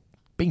mate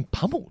being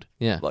pummeled.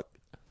 Yeah. Like,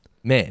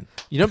 man.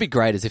 You know what'd be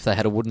great is if they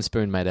had a wooden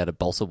spoon made out of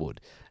balsa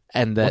wood.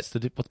 And what's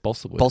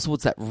balsa wood? Balsa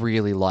wood's that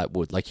really light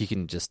wood. Like you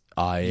can just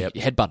you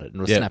headbutt it and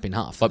it'll snap in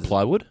half. Like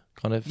plywood?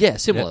 Kind of? Yeah,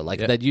 similar.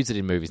 They'd use it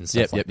in movies and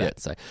stuff like that.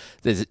 So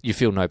you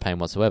feel no pain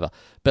whatsoever.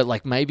 But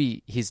like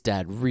maybe his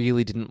dad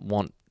really didn't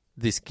want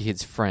this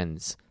kid's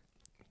friends,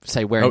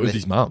 say wearing... it was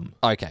his mum.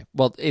 Okay.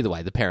 Well, either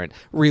way, the parent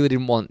really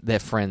didn't want their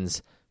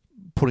friends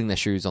putting their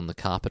shoes on the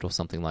carpet or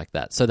something like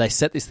that. So they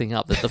set this thing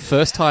up that the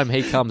first time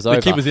he comes over...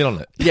 The kid was in on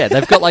it. Yeah,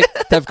 they've got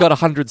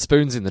 100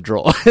 spoons in the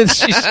drawer. And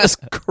she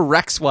just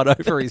cracks one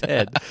over his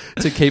head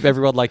to keep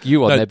everyone like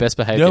you on their best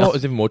behaviour. You know what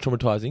was even more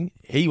traumatising?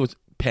 He was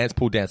pants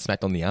pulled down,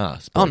 smacked on the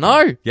arse. Oh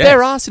no! Yes.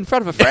 Bare ass in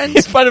front of a friend?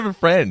 In front of a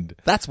friend.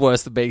 That's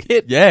worse than being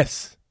hit.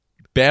 Yes.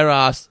 Bare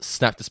ass,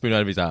 snapped the spoon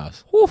out of his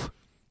ass.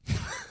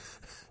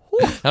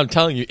 I'm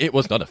telling you, it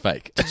was not a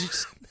fake. Did you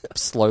just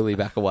slowly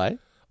back away?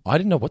 I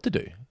didn't know what to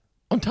do.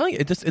 I'm telling you,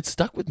 it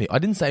stuck with me. I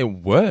didn't say a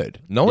word.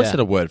 No one said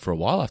a word for a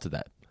while after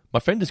that. My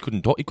friend just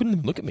couldn't talk. He couldn't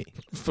even look at me.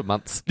 For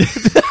months.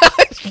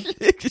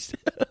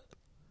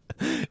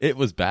 It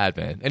was bad,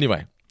 man.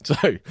 Anyway, so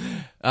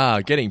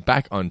getting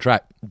back on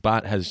track,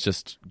 Bart has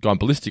just gone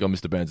ballistic on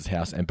Mr. Burns'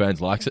 house, and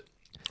Burns likes it.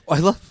 I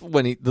love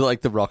when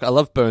the Rock. I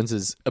love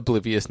Burns'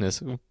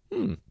 obliviousness.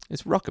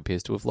 This rock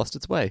appears to have lost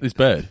its way. This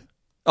bird.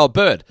 Oh,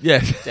 bird.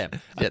 Yeah. Damn.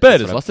 A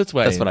bird has lost its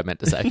way. That's what I meant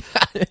to say.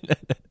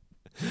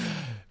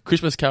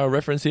 Christmas Carol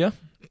reference here.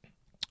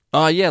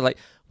 Oh, yeah,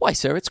 why,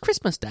 sir, it's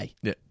Christmas Day.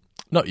 Yeah.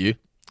 Not you.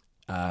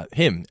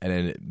 Him.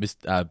 And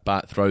then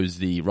Bart throws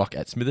the rock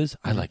at Smithers.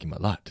 I like him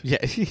a lot. Yeah.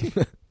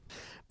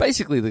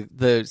 Basically,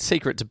 the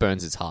secret to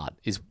Burns' heart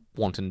is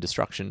wanton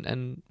destruction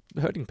and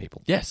hurting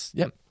people. Yes.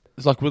 Yep.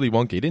 It's like Willy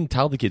Wonka. He didn't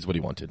tell the kids what he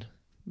wanted,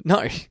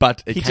 No,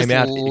 but it He came just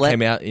out. let- It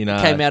came out in.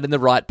 came out in the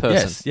right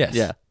person. Yes.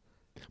 Yeah.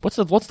 What's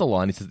the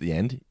line he says at the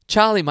end?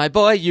 Charlie, my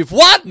boy, you've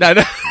won. No,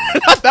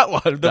 not that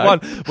one. The No. one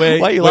where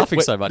Why are you laughing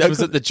so much? no,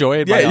 Was it the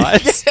joy in my yeah,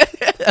 eyes?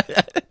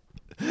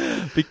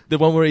 The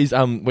one where he's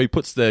where he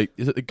puts the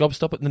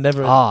gobstopper in the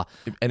never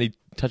and he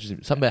touches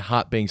him. Something about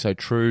heart being so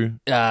true.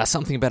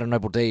 Something about a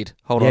noble deed.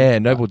 Hold on. Yeah,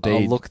 noble I'll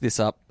deed. look this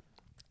up.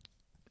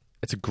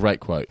 It's a great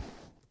quote.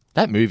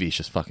 That movie is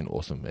just fucking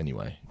awesome.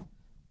 Anyway,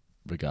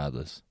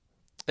 regardless.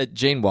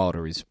 Gene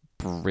Wilder is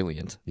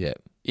brilliant Yeah.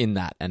 in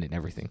that and in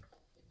everything.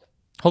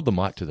 Hold the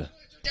mic to the.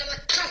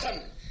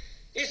 Cotton.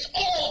 It's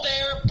all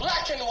there,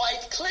 black and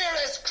white, clear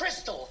as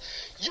crystal.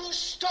 You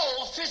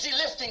stole fizzy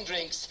lifting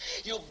drinks.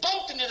 You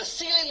bumped into the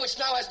ceiling, which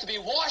now has to be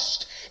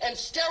washed and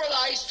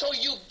sterilized, so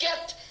you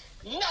get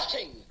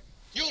nothing.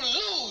 You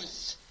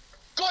lose.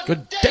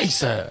 Good day,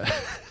 sir.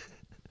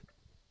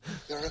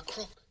 You're a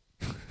crook.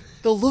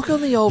 The look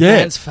on the old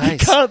man's face. You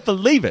can't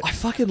believe it. I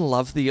fucking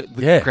love the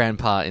Yeah.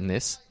 grandpa in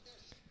this.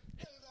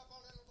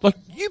 Like,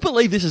 you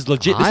believe this is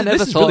legit. I never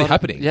This is really thought-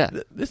 happening. yeah.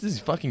 This is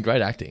fucking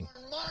great acting.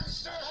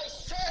 Monster, I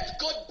said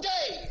good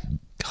day.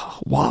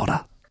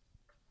 Wilder.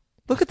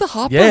 Look at the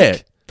heartbreak.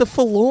 Yeah. The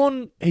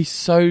forlorn. He's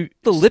so.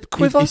 The lip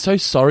quiver. He's so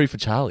sorry for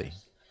Charlie.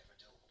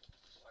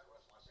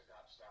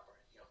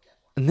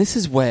 And this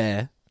is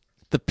where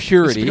the It's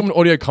purity. become an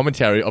audio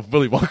commentary of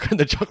Willy Wonka and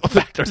the Chocolate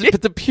Factory.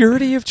 But the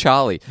purity of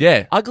Charlie.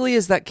 Yeah. Ugly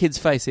as that kid's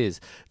face is,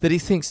 that he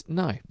thinks,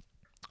 no,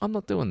 I'm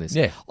not doing this.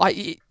 Yeah.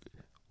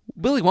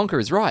 Willy Wonka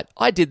is right.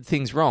 I did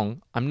things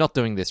wrong. I'm not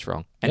doing this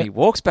wrong. And Yep. he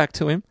walks back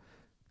to him,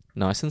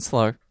 nice and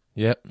slow.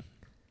 Yep.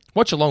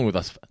 Watch along with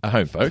us at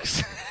home,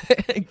 folks.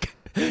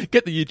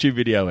 Get the YouTube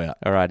video out.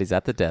 All right, he's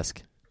at the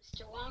desk.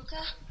 Mr.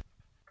 Wonka?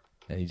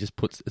 And he just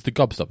puts. It's the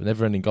gobstopper.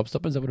 Never-ending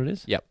gobstopper. Is that what it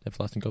is? Yep.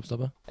 Everlasting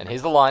gobstopper. And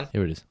here's the line.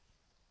 Here it is.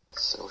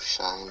 So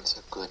shines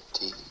a good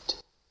deed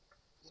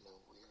in a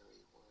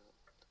weary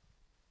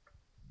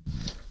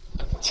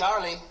world.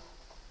 Charlie,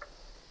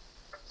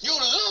 you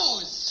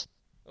lose.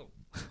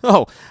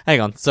 Oh,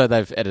 hang on. So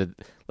they've edited.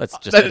 Let's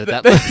just edit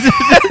that.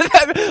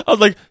 I was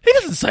like, he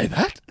doesn't say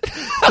that.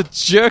 The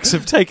jerks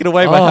have taken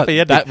away my happy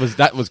ending.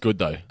 That was good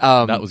though.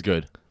 That was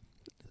good.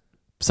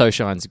 So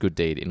shines a good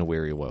deed in a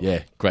weary world.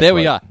 Yeah, great. There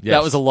we quote. are. Yes.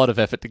 That was a lot of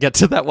effort to get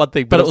to that one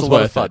thing, but but it was a lot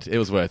of worth fun. it. It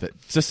was worth it.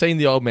 Just seeing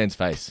the old man's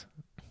face.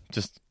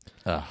 Just.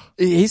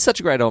 He's such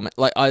a great old man.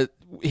 Like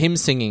him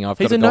singing. He's got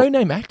a a gold-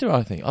 no-name actor.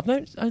 I think. I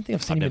don't think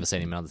I've seen I've him. never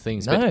seen him in other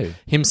things. No. But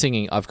him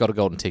singing "I've Got a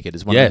Golden Ticket"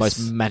 is one Yes. of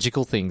the most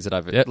magical things that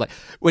I've Yep. like.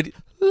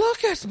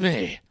 Look at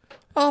me,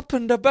 up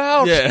and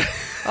about. Yeah.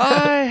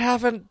 I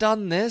haven't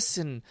done this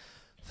in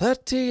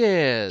 30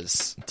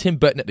 years. Tim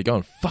Burton had to go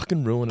and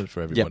fucking ruin it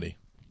for everybody.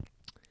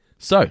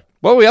 So,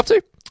 What are we up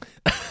to?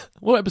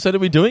 what episode are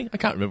we doing? I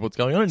can't remember what's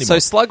going on anymore. So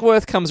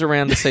Slugworth comes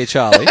around to see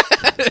Charlie.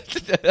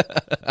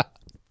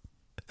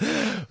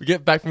 We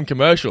get back from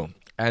commercial,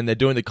 and they're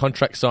doing the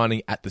contract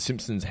signing at the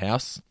Simpsons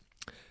house.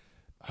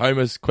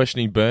 Homer's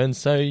questioning Burns,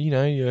 so,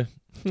 you're...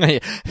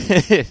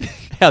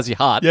 How's your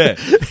heart? Yeah.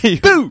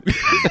 Boo!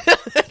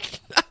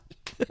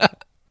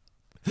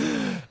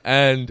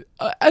 And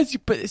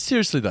but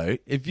seriously though,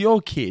 if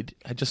your kid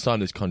had just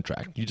signed his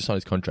contract,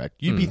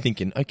 you'd be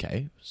thinking,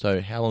 okay,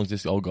 so how long's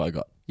this old guy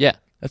got? Yeah.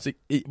 That's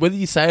whether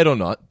you say it or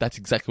not, that's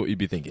exactly what you'd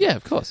be thinking. Yeah,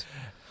 of course.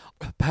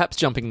 Perhaps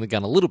jumping the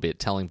gun a little bit,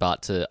 telling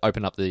Bart to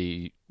open up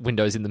the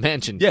windows in the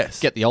mansion. Yes.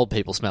 Get the old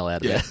people smell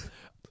out of Yeah.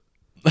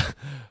 there.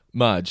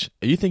 Marge,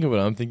 are you thinking what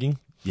I'm thinking?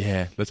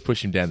 Yeah, let's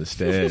push him down the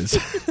stairs.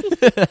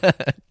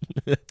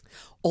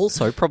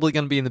 Also, probably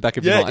going to be in the back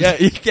of your mind.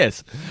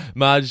 Yes.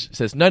 Marge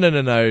says, no.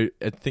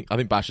 I think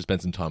Bart should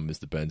spend some time with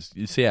Mr. Burns.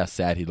 You see how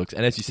sad he looks.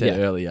 And as you said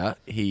Yeah. earlier,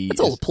 It's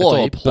all a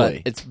ploy,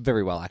 but it's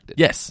very well acted.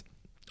 Yes.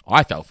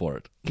 I fell for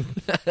it.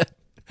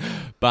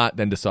 Bart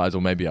then decides,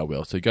 well, maybe I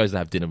will. So he goes to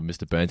have dinner with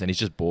Mr. Burns, and he's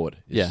just bored.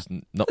 There's Yeah. just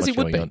not As much he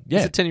would going be. on. He's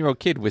Yeah. a 10-year-old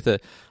kid with a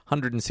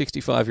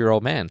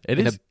 165-year-old man It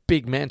in is- a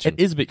big mansion.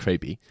 It is a bit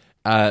creepy.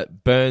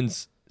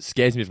 Burns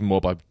scares me even more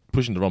by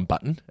pushing the wrong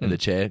button, and the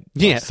chair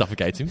Yeah.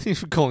 suffocates him.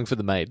 He's calling for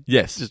the maid.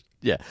 Yes. Just,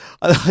 yeah.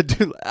 I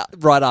do,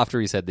 right after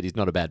he said that he's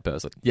not a bad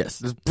person.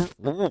 Yes.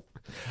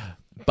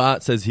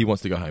 Bart says he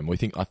wants to go home. I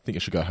think I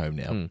should go home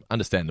now,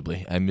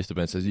 understandably. And Mr.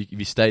 Burns says, if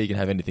you stay, you can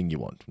have anything you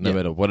want, no Yeah.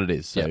 matter what it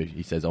is. So Yeah.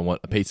 he says, I want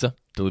a pizza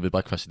delivered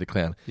by Krusty the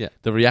Clown. Yeah.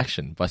 The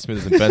reaction by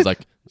Smithers and Burns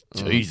like,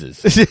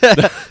 Jesus.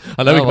 Yeah.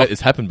 I know we Oh, can well. make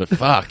this happen, but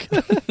fuck.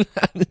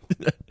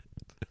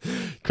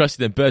 Krusty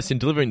then bursts in,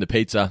 delivering the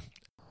pizza.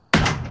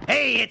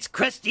 Hey, it's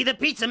Krusty the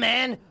Pizza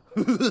Man.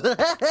 All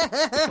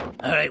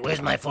right,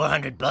 where's my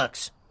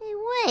 $400? Hey,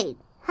 wait.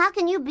 How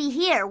can you be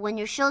here when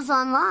your show's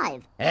on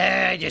live?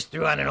 I just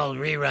threw on an old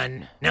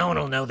rerun. No one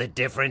will know the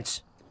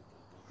difference.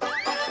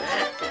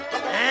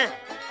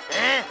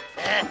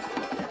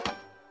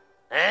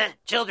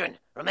 Children,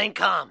 remain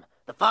calm.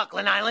 The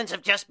Falkland Islands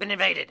have just been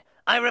invaded.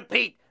 I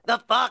repeat,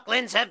 the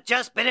Falklands have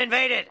just been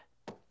invaded.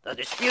 The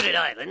disputed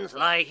islands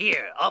lie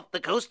here, off the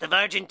coast of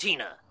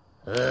Argentina.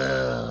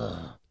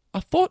 I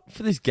thought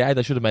for this gag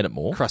they should have made it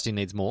more. Krusty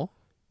needs more.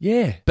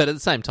 Yeah. But at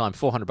the same time,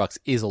 $400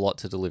 is a lot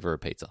to deliver a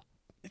pizza.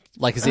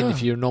 Like, as in,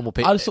 if you're a normal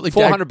pizza, I just thought the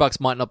 $400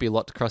 might not be a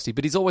lot to Krusty,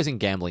 but he's always in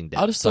gambling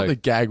debt. I just thought the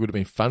gag would have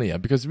been funnier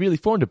because really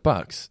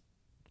 $400.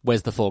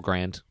 Where's the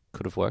 $4,000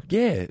 could have worked?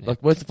 Yeah, like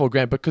where's the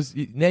 $4,000? Because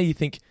now you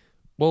think,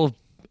 well,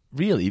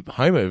 really,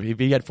 Homer, if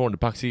he had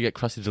 $400, he'd get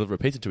Krusty to deliver a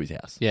pizza to his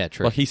house. Yeah,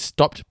 true. Like he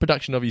stopped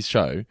production of his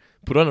show,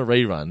 put on a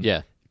rerun,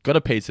 Yeah. got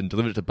a pizza and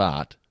delivered it to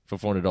Bart for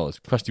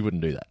 $400. Krusty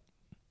wouldn't do that.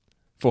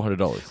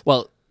 $400.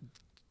 Well,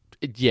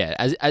 yeah,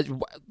 as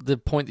the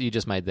point that you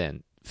just made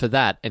then, for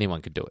that,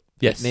 anyone could do it.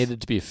 Yes. It needed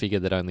to be a figure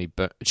that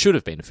it should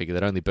have been a figure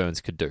that only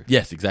Burns could do.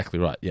 Yes, exactly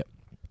right. Yep.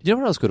 You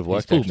know what else could have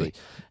worked, fooled actually?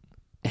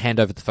 me. Hand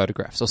over the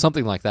photographs or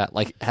something like that.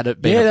 Like, had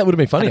it been That would have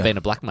been funnier. Had it been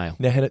a blackmail.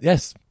 Now,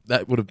 yes,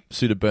 that would have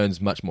suited Burns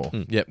much more.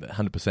 Yep,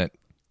 100%.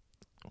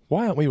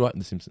 Why aren't we writing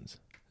The Simpsons?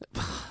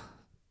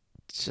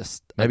 It's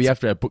just Maybe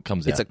after our book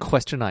comes It's a out.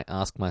 question I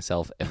ask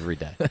myself every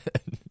day.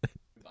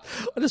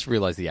 I just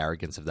realised the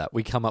arrogance of that.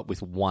 We come up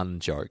with one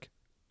joke.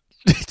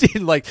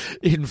 in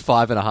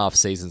 5.5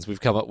 seasons, we've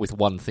come up with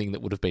one thing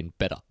that would have been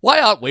better. Why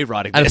aren't we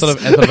writing And this?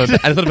 it's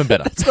not have been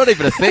better. It's not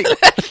even a thing.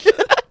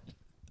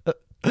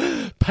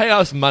 Pay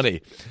us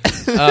money.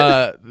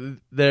 They're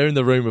in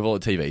the room with all the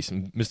TVs,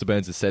 and Mr.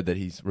 Burns has said that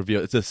he's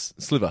revealed it's a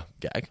Sliver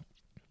gag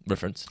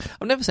reference.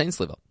 I've never seen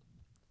Sliver.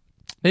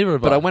 Neither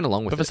have But I went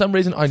along with But it. for some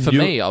reason, I For knew.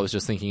 me, I was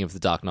just thinking of The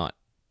Dark Knight.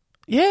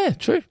 Yeah,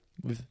 true.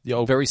 With the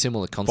old Very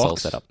similar console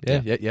box. setup.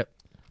 Yeah.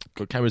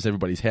 Got cameras in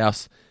everybody's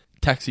house.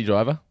 Taxi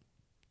driver.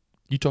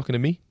 You talking to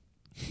me?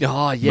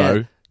 Oh, yeah.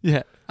 No.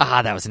 Yeah.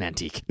 That was an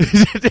antique.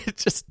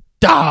 Just...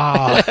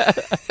 I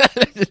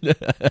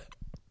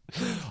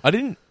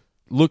didn't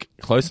look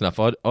close enough.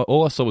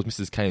 All I saw was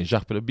Mrs. K and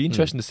Jacques, but it'd be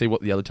interesting to see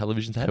what the other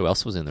televisions had. Who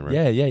else was in the room?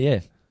 Yeah.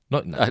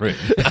 Not in that room.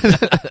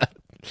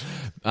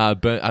 Burns.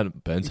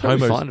 You'd probably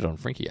Homer's. find it on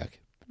Frankie Yak,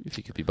 if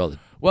you could be bothered.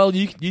 Well,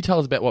 you tell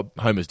us about what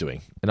Homer's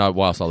doing, and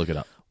whilst I look it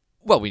up.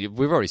 Well, we've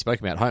already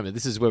spoken about Homer.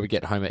 This is where we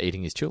get Homer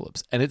eating his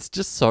tulips. And it's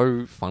just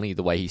so funny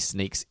the way he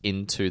sneaks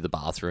into the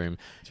bathroom.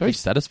 He's very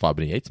satisfied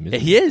when he eats them, isn't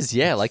He is,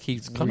 yeah. Like,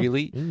 he's kind of-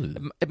 really...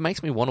 It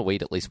makes me want to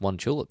eat at least one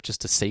tulip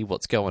just to see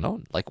what's going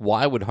on. Like,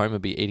 why would Homer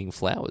be eating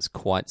flowers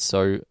quite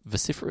so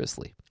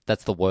vociferously?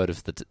 That's the word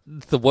of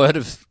the word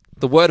of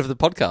the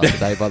podcast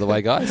today, by the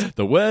way, guys.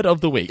 The word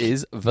of the week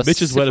Is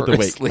Mitch's word of the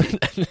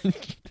vociferously.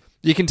 week.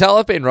 You can tell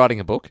I've been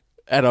writing a book,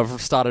 and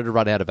I've started to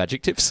run out of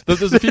adjectives.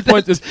 There's a few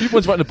points. There's a few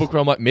points right in the book where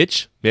I'm like,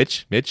 Mitch.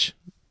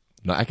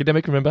 Not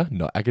academic, remember?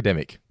 Not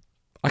academic.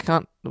 I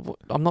can't...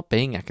 I'm not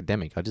being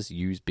academic. I just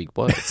use big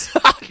words.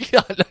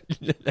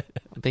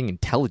 I'm being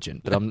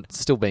intelligent, but I'm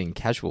still being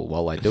casual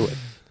while I do it.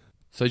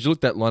 So did you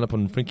look that line up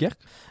on Frinkiak?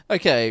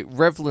 Okay,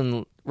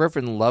 Reverend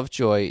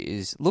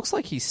Lovejoy looks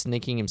like he's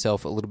sneaking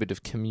himself a little bit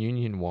of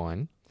communion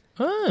wine.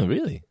 Oh,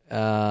 really?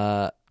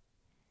 Do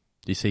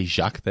you see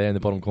Jacques there in the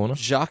bottom corner?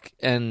 Jacques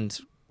and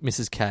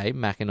Mrs. K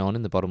macking on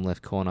in the bottom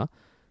left corner.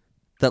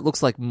 That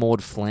looks like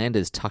Maud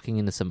Flanders tucking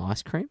into some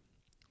ice cream.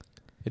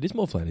 It is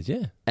more Flanders,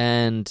 yeah.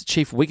 And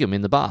Chief Wiggum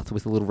in the bath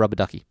with a little rubber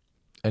ducky.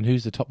 And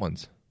who's the top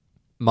ones?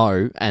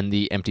 Mo and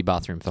the empty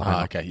bathroom for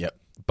Homer. Okay, yep.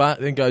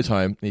 But then goes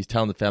home and he's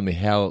telling the family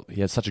how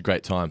he had such a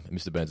great time at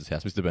Mr. Burns'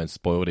 house. Mr. Burns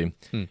spoiled him.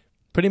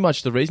 Pretty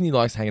much the reason he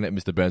likes hanging out at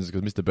Mr. Burns is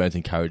because Mr. Burns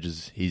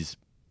encourages his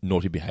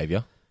naughty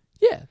behaviour.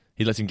 Yeah.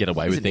 He lets him get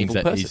away He's with an things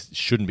evil that he person.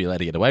 shouldn't be allowed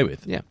to get away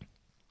with. Yeah.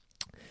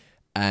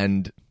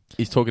 And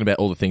he's talking about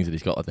all the things that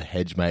he's got, like the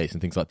hedge maze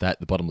and things like that,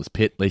 the bottomless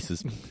pit.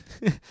 Lisa's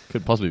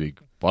could possibly be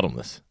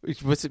bottomless.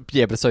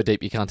 Yeah, but it's so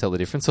deep you can't tell the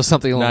difference or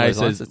something along No, he those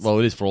lines. says, well,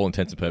 it is for all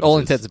intents and purposes. All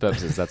intents and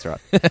purposes, that's right.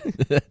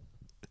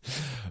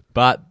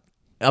 But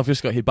Alfred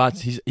Scott here,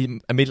 he's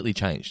immediately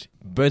changed.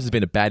 Burns has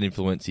been a bad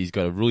influence. He's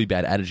got a really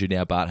bad attitude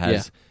now, Bart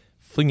has. Yeah.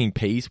 Flinging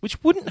peas,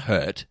 which wouldn't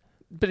hurt.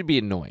 But it'd be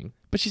annoying.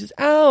 But she says,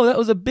 oh, that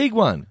was a big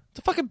one. It's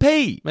a fucking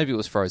pea. Maybe it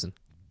was frozen.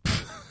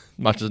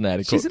 Much as an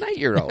addict. She's an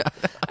 8-year-old.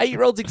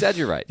 8-year-olds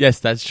exaggerate. Yes,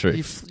 that's true.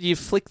 You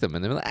flick them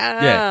and they're like,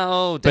 Yeah.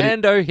 ow, But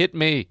Dando hit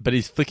me. But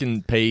he's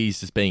flicking peas,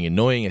 just being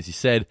annoying, as he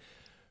said.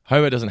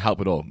 Homer doesn't help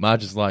at all.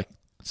 Marge is like,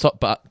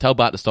 tell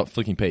Bart to stop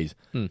flicking peas.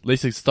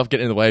 Lisa, stop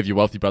getting in the way of your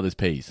wealthy brother's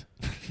peas.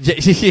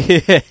 Yes.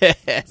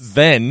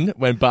 Then,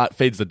 when Bart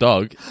feeds the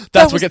dog,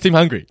 that's what gets him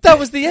hungry. That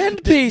was the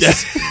end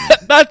piece.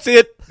 That's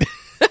it.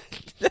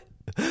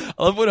 I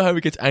love when Homer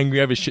gets angry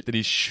over shit that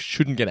he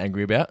shouldn't get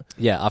angry about.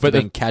 Yeah, after But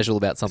being casual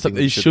about something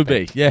Something he should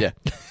be. Yeah. Yeah.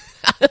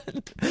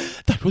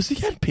 That was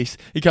the end piece.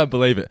 He can't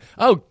believe it.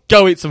 Oh,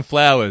 go eat some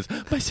flowers.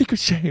 My secret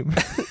shame.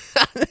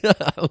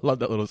 I love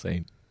that little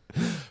scene.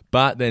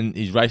 But then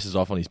he races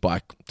off on his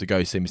bike to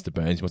go see Mr.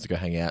 Burns. He wants to go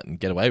hang out and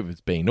get away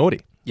with being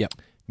naughty. Yep.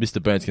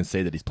 Mr. Burns can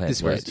see that his plan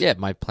has worked. Yeah,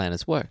 my plan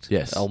has worked.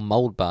 Yes. I'll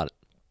mould Bart.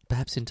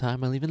 Perhaps in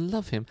time I'll even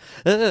love him.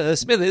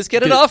 Smithers,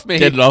 get it off me.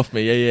 Get it off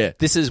me, yeah.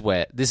 This is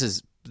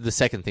the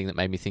second thing that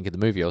made me think of the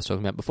movie I was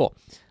talking about before.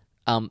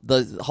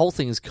 The whole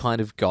thing has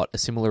kind of got a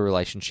similar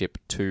relationship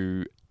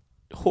to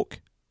Hook.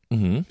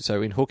 Mm-hmm.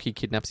 So in Hook, he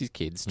kidnaps his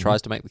kids,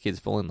 tries to make the kids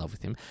fall in love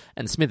with him,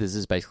 and Smithers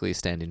is basically a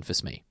stand-in for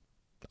Smee.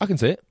 I can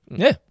see it.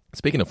 Yeah.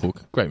 Speaking of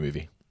Hook, great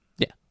movie.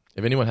 Yeah.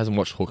 If anyone hasn't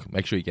watched Hook,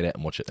 make sure you get out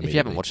and watch it If you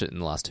haven't watched it in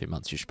the last 2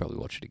 months, you should probably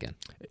watch it again.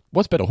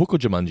 What's better, Hook or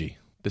Jumanji?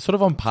 They're sort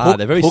of on par.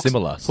 They're very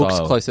similar. Hook's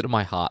style. closer to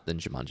my heart than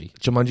Jumanji.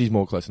 Jumanji's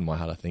more closer to my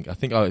heart, I think. I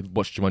think I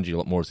watched Jumanji a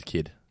lot more as a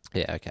kid.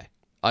 Yeah, okay.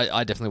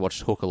 I definitely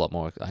watched Hook a lot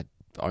more. I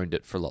owned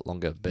it for a lot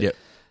longer. But Yep.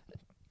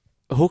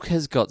 Hook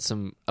has got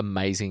some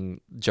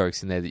amazing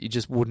jokes in there that you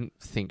just wouldn't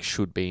think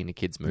should be in a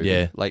kid's movie.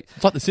 Yeah. Like,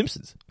 It's like The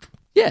Simpsons.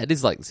 yeah, it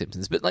is like The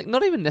Simpsons, but like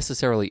not even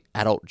necessarily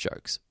adult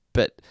jokes.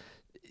 But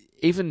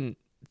even,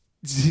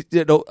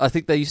 you know, I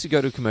think they used to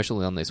go to a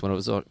commercial on this whenever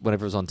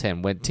it was on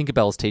 10, when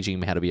Tinkerbell's teaching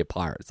him how to be a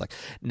pirate. It's like,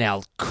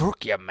 now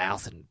crook your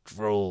mouth and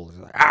drool.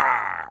 Like,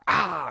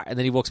 ah, and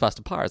then he walks past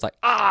a pirate. It's like,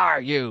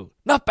 you,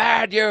 not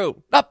bad,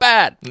 you, not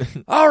bad.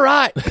 All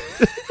right.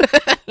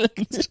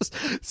 It's just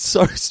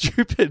so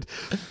stupid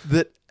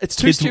that it's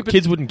too stupid.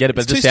 Kids wouldn't get it,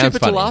 but It's it just too sounds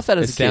stupid funny. to laugh at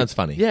as It a kid. sounds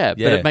funny. Yeah,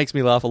 but it makes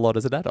me laugh a lot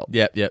as an adult.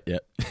 Yep.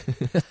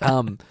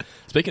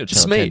 Speaking of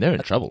Channel 10, they're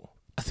in trouble.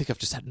 I think I've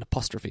just had an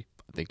apostrophe.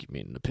 I think you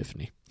mean an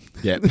epiphany.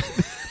 Yep.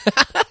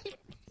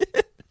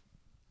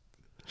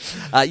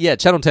 Yeah,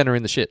 Channel 10 are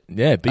in the shit.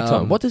 Yeah, big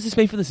time. What does this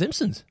mean for The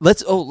Simpsons?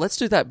 Let's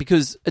do that,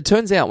 because it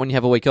turns out when you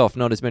have a week off,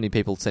 not as many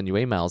people send you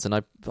emails, and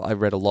I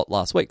read a lot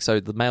last week, so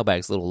the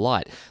mailbag's a little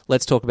light.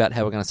 Let's talk about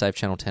how we're going to save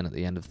Channel 10 at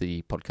the end of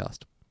the podcast.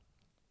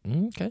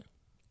 Okay.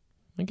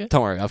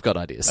 Don't worry, I've got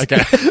ideas. Okay.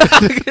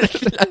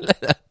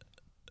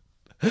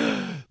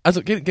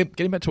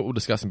 Getting back to what we were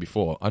discussing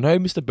before, I know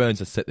Mr. Burns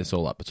has set this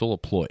all up. It's all a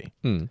ploy.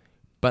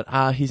 But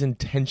are his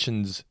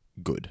intentions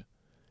good?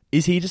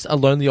 Is he just a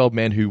lonely old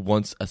man who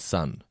wants a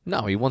son?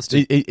 No, he wants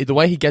to. The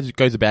way he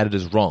goes about it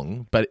is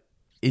wrong, but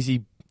is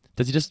he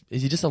just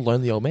a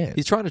lonely old man?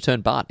 He's trying to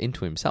turn Bart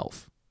into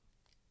himself.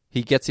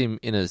 He gets him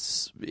in a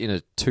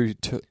too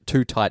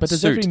tight But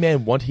does suit. every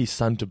man want his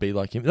son to be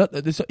like him?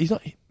 He's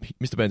not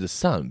Mr. Burns'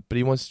 son, but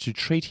he wants to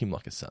treat him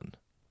like a son.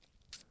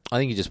 I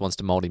think he just wants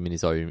to mold him in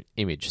his own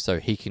image so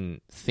he can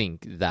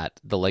think that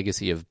the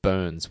legacy of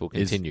Burns will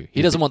continue.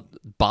 He doesn't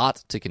want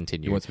Bart to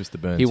continue. He wants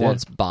Mr. Burns. He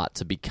wants Bart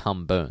to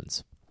become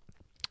Burns.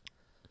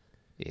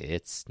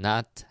 It's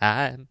not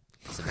time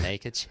to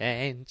make a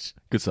change.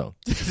 Good song.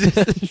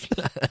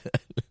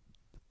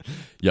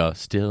 You're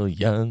still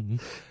young.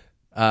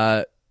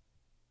 I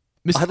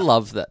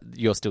love that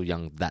You're Still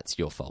Young, That's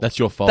Your Fault. That's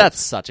your fault. That's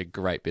such a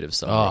great bit of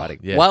songwriting.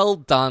 yeah. Well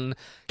done,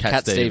 Cat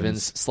Cat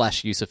Stevens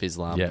 / Yusuf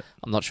Islam. Yeah.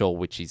 I'm not sure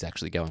which he's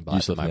actually going by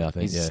Yusuf at the moment. now, I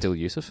think, He's yeah. still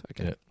Yusuf?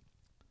 Okay. Yeah.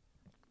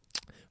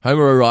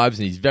 Homer arrives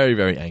and he's very,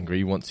 very angry.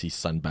 He wants his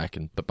son back,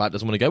 but Bart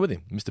doesn't want to go with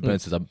him. Mr.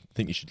 Burns says, I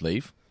think you should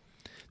leave.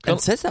 And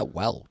says that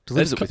well.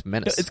 Delivers it with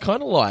menace. It's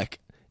kind of like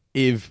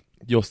if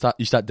you start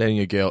dating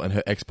a girl and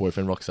her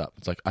ex-boyfriend rocks up.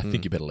 It's like, I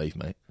think you better leave,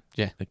 mate.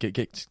 Yeah. Like,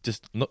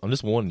 I'm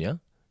just warning you.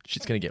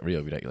 Shit's going to get real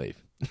if you don't leave.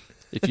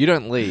 If you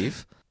don't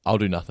leave, I'll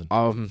do nothing.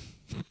 I'm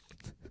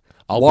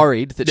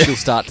worried that she'll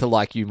start to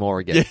like you more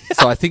again. Yeah.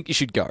 So I think you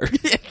should go.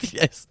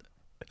 Yes.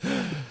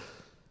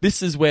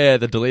 This is where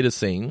the deleted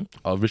scene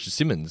of Richard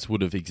Simmons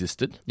would have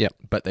existed. Yep.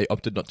 But they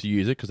opted not to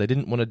use it because they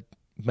didn't want to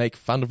make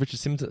fun of Richard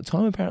Simmons at the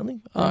time,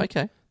 apparently. Oh,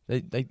 okay.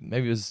 They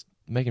maybe it was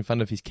making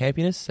fun of his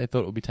campiness. They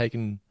thought it would be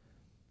taken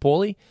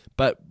poorly.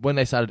 But when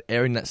they started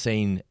airing that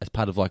scene as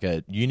part of like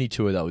a uni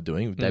tour they were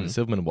doing with David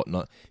Silverman and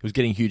whatnot, it was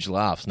getting huge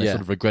laughs, and they Yeah.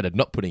 sort of regretted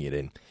not putting it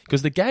in.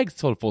 Because the gag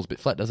sort of falls a bit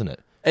flat, doesn't it?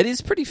 It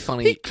is pretty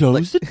funny. He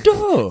closed the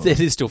door. It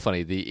is still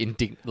funny.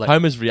 The like,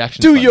 Homer's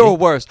reaction. do your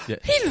worst. Yeah.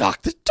 He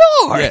locked the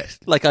door. Yeah.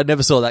 Like I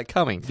never saw that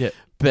coming. Yeah.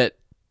 But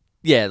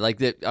yeah, like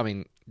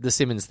the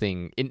Simmons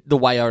thing. The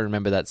way I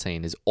remember that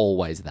scene is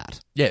always that.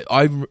 Yeah,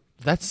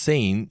 that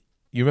scene.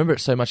 You remember it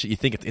so much that you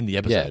think it's in the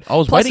episode. Yeah. I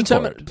was waiting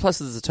for it. Plus,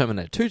 there's a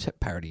Terminator 2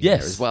 parody in Yes,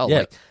 there as well. yeah.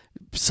 Like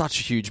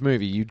such a huge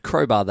movie, you'd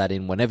crowbar that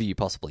in whenever you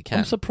possibly can.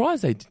 I'm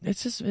surprised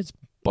it's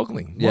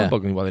boggling. Yeah.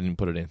 Mind-boggling why they didn't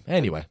put it in.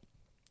 Anyway,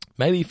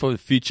 maybe for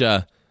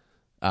future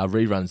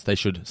reruns they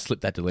should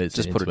slip that deleted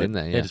Just scene put into it in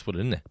there, yeah. just put it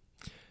in there.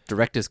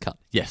 Director's cut.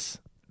 Yes.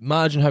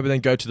 Marge and Homer then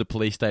go to the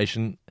police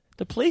station.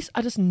 The police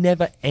are just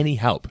never any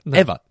help.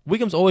 Ever.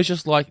 Wiggum's always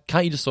just like,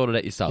 can't you just sort it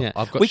out yourself? Yeah.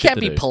 I've got we shit can't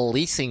to be do.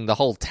 policing the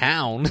whole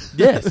town.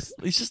 Yes.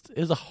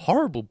 He's a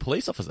horrible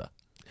police officer.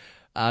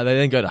 They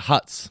then go to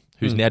Hutz,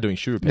 who's now doing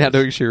shoe repairs. Now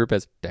doing shoe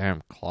repairs.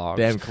 Damn clogs.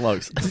 Damn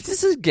clogs.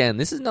 This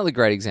is another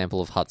great example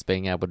of Hutz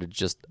being able to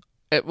just...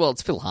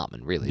 it's Phil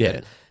Hartman, really.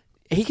 Yeah.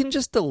 But he can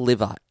just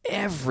deliver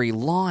every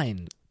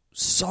line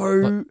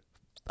so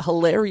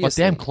hilarious. Like,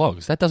 damn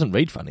clogs. That doesn't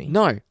read funny.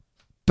 No,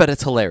 but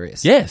it's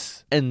hilarious.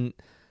 Yes. And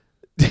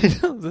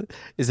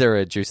is there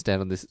a juice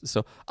stand on this?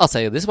 So I'll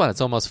say this one, it's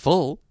almost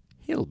full.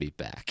 He'll be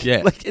back.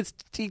 Yeah. Like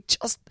he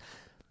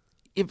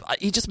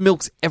just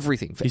milks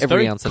everything for He's every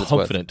very ounce that it's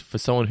worth. confident for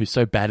someone who's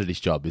so bad at his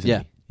job, isn't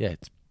Yeah. he? Yeah,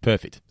 it's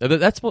perfect.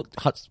 That's what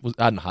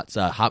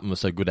Hartman was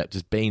so good at,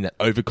 just being that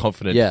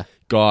overconfident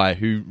guy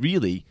who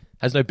really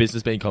has no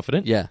business being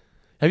confident. Yeah.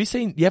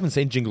 You haven't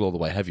seen Jingle All the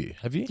Way, have you?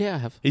 Yeah, I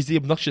have. He's the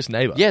obnoxious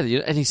neighbour. Yeah,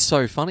 and he's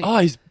so funny. Oh,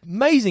 he's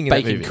amazing in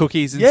that Baking movie.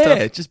 cookies and yeah,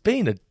 stuff. just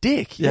being a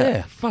dick. Yeah.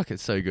 Yeah. Fuck,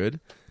 it's so good.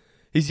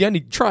 He's the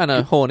only... Trying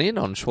to horn in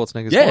on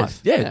Schwarzenegger's Yeah,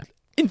 wife. yeah.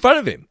 in front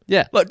of him.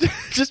 Yeah. Like,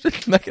 just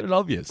making it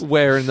obvious.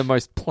 Wearing the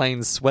most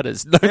plain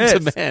sweaters known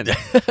to man.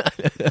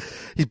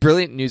 He's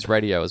brilliant in news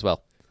radio as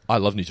well. I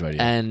love news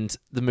radio. And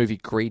the movie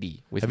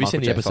Greedy with Have you Michael seen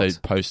the J. episode Fox.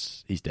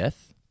 post his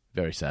death?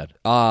 Very sad.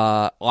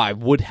 I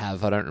would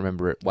have. I don't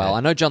remember it well. Yeah. I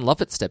know John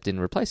Lovett stepped in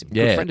and replaced him.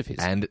 Yeah, Good friend of his.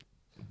 and it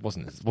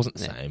wasn't the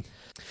same.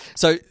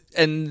 So,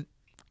 and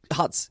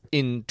Hutz,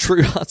 in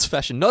true Hutz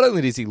fashion, not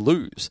only does he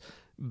lose,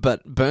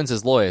 but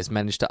Burns' lawyers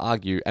managed to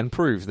argue and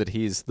prove that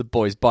he is the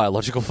boy's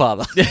biological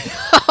father.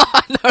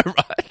 I know,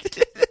 right?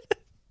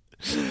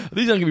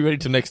 These aren't going to be ready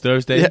till next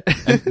Thursday. Yeah.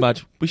 And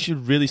Marge, we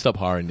should really stop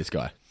hiring this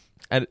guy.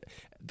 And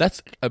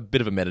that's a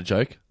bit of a meta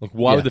joke. Like,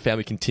 why would the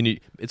family continue?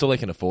 It's all they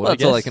can afford, Well, I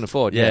that's all guess. they can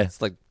afford. Yeah.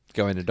 It's like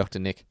going to Dr.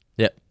 Nick.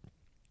 Yep.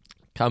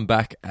 Come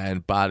back,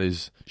 and Bart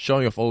is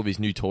showing off all of his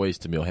new toys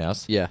to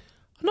Milhouse. Yeah.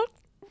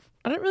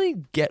 I don't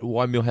really get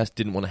why Milhouse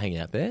didn't want to hang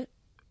out there.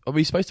 Are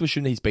we supposed to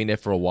assume that he's been there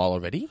for a while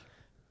already?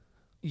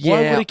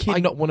 Why would a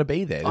kid not want to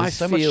be there? There's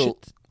so much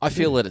shit. I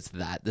feel that it's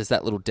that. There's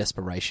that little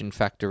desperation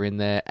factor in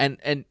there.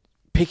 And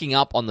picking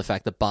up on the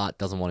fact that Bart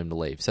doesn't want him to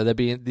leave. So there'd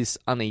be this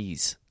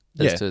unease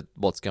as to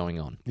what's going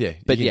on. Yeah.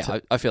 But you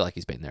can I feel like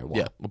he's been there a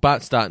while. Yeah. Well,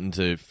 Bart's starting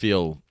to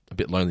feel a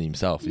bit lonely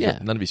himself. Yeah.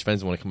 None of his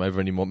friends want to come over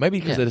anymore.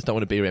 Maybe because they just don't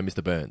want to be around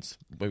Mr. Burns.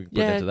 Maybe put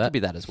Yeah, into that. could be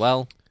that as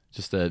well.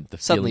 Just the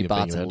Suddenly feeling of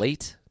Bart's being around.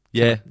 elite.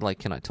 Yeah.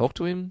 Can I talk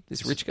to him?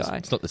 This rich guy.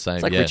 It's not the same.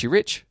 It's like yeah. Richie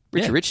Rich.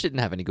 Richie Yeah. Rich didn't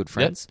have any good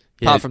friends.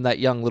 Yeah. Apart from that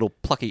young little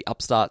plucky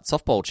upstart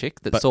softball chick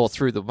that saw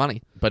through the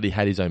money. But he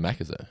had his own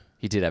Macca's though.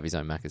 He did have his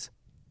own Maccas.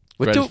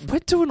 We're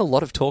Greatest- doing a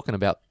lot of talking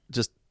about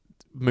just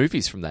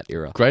movies from that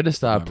era.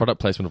 Greatest product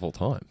placement of all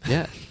time.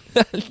 Yeah.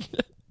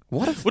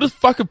 What a What does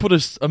fucking put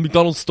a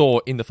McDonald's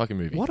store in the fucking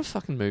movie? what a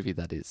fucking movie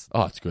that is.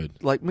 Oh, it's good.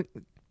 Like,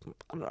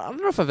 I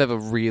don't know if I've ever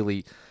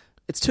really...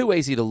 It's too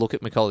easy to look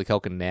at Macaulay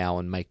Culkin now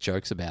and make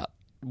jokes about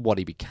what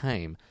he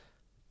became.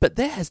 But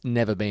there has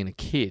never been a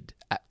kid...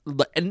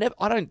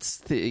 I don't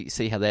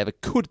see how there ever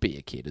could be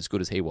a kid as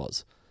good as he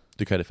was.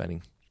 Dakota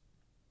Fanning.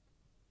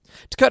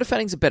 Dakota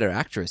Fanning's a better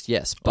actress,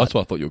 yes. But That's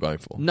what I thought you were going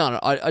for. No,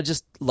 I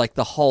just like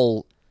the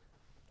whole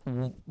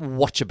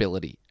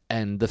watchability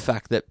and the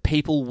fact that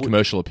people would...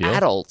 Commercial appeal.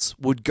 Adults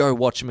would go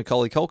watch a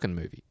Macaulay Culkin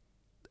movie.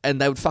 And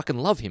they would fucking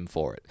love him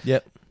for it.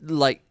 Yep.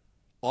 Like,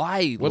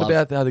 What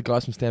about the other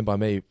guys from Stand By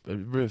Me?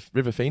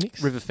 River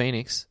Phoenix? River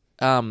Phoenix.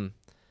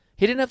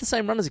 He didn't have the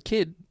same run as a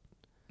kid.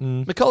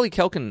 Macaulay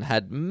Culkin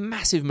had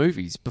massive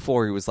movies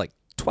before he was like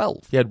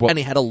 12. He had what? And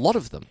he had a lot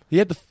of them. He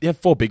had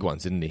 4 big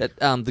ones, didn't he?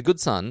 The Good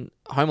Son,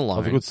 Home Alone,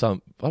 Oh, the good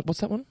son. What's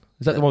that one?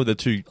 Is that the one with the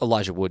two?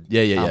 Elijah Wood.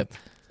 Yeah.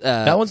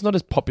 That one's not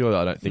as popular,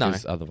 I don't think, No.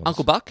 as other ones.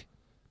 Uncle Buck.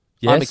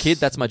 Yes. I'm a Kid,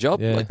 That's My Job.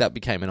 Yeah. Like, that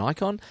became an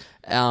icon.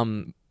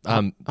 Home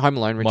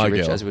Alone, Richie My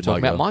Rich, Girl. as we were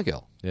talking My about, Girl. My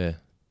Girl. Yeah.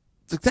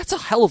 Like, that's a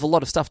hell of a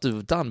lot of stuff to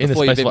have done In the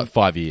before space you've of like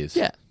 5 years.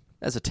 Yeah.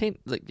 As a teen.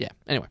 Like, yeah.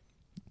 Anyway.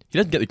 He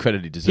doesn't get the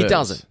credit he deserves. He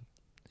doesn't.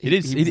 He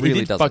really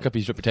did doesn't. fuck up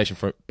his reputation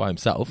by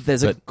himself.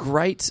 There's a but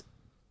great...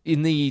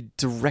 In the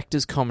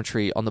director's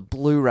commentary on the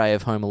Blu-ray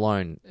of Home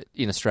Alone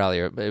in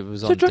Australia, it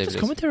was on director's DVDs.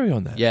 commentary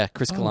on that? Yeah,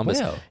 Chris Oh,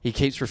 Columbus. wow. He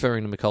keeps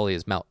referring to Macaulay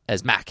as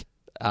Mac.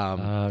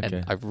 Okay.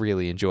 And I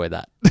really enjoy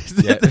that.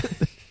 Yeah.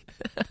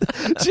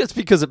 Just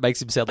because it makes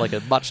him sound like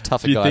a much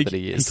tougher Do you guy think than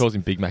he he is. calls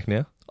him Big Mac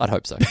now? I'd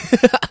hope so.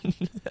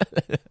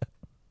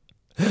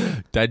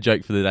 Dad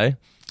joke for the day.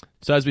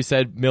 So as we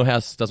said,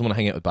 Milhouse doesn't want to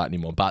hang out with Bart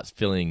anymore. Bart's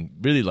feeling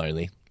really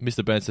lonely.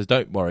 Mr. Burns says,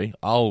 "Don't worry,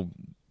 I'll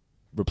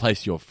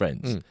replace your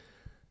friends."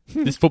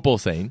 This football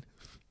scene,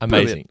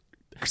 amazing.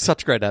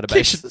 Such great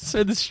animation.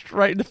 Send this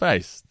straight in the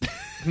face.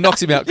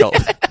 Knocks him out cold.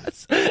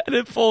 And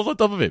it falls on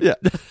top of him. Yeah.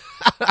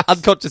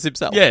 Unconscious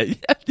himself. Yeah.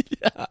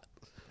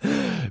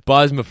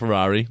 Buys him a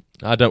Ferrari.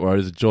 Don't worry,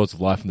 there's a Jaws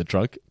of Life in the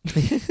trunk.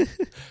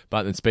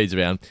 Bart then speeds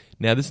around.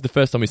 Now, this is the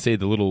first time we see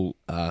the little,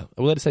 are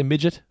we allowed to say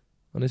midget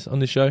on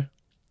this show?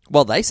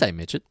 Well, they say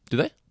midget. Do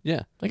they?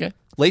 Yeah. Okay.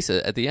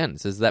 Lisa at the end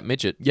says that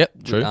midget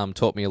Yep, true.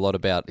 taught me a lot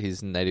about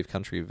his native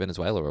country of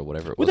Venezuela or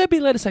whatever it was. Would they be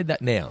allowed to say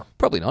that now?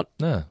 Probably not.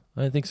 No,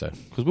 I don't think so.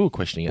 Because we were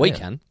questioning it. We now.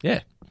 can.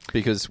 Yeah.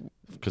 Because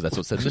Because that's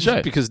what's said in the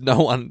show. because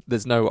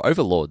there's no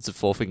overlords of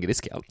Four Finger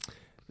Discount.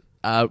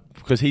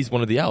 Because he's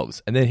one of the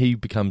elves, and then he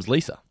becomes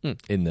Lisa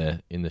in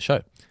the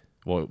show.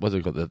 Well, what's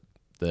it got the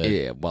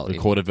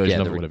recorded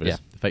version of it, whatever it is,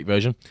 the fake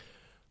version.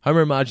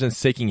 Homer and Marge then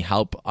seeking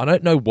help. I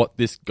don't know what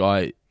this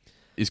guy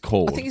is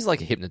called. I think he's like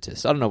a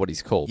hypnotist. I don't know what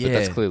he's called, but Yeah.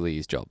 that's clearly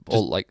his job.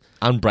 Or like,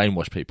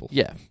 unbrainwash people.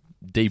 yeah,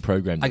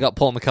 Deprogram them. I got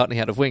Paul McCartney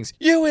out of Wings.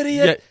 You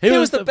idiot! Yeah, he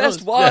was the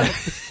best one.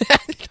 Yeah.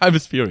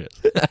 Homer's furious.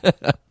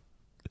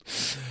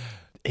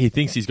 He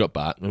thinks he's got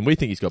Bart, and we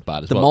think he's got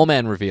Bart as The well. Mole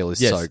Man reveal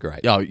is Yes. so great.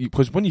 Yeah,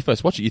 because when you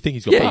first watch it, you think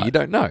he's got Yeah, Bart. you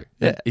don't know.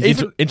 Yeah, He's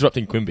Even-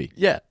 interrupting Quimby.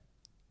 yeah.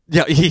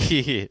 Yeah.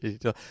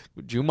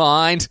 Would you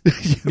mind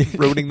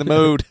ruining the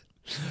mood?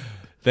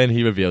 Then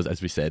he reveals,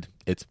 as we said,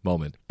 it's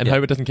Molman. And Yeah.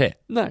 Homer doesn't care.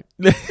 No,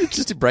 it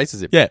just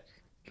embraces him. Yeah.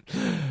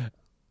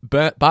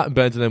 Bart and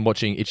Burns are then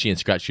watching Itchy and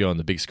Scratchy on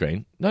the big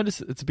screen.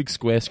 Notice it's a big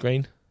square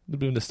screen. A little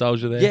bit of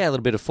nostalgia there. Yeah, a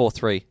little bit of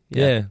 4-3.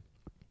 Yeah.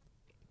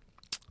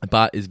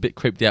 Bart is a bit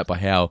creeped out by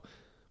how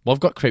Well, I've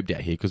got creeped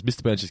out here because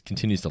Mr. Burns just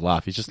continues to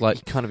laugh. He's just like,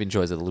 He kind of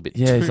enjoys it a little bit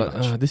yeah, too he's like,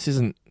 much. oh, this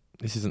isn't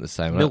the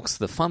same. Milks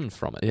the fun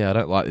from it. Yeah, I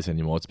don't like this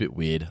anymore. It's a bit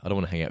weird. I don't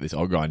want to hang out with this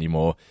old guy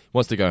anymore. He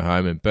wants to go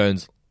home, and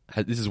Burns.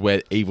 This is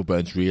where evil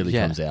Burns really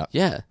comes out.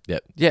 Yeah.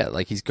 Yep. Yeah,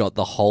 like he's got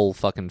the whole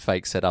fucking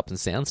fake setup and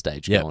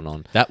soundstage Yep. going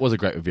on. That was a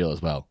great reveal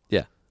as well.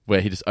 Yeah. Where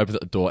he just opens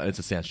up the door and it's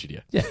a sound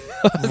studio. Yeah.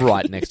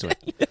 Right next to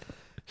it.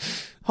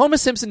 Homer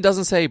Simpson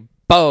doesn't say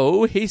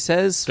Bo, he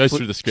says Goes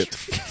through the script.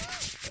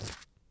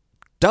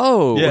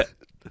 dough. Yeah.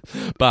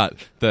 But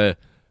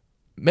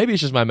maybe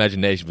it's just my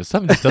imagination, but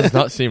something just does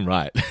not seem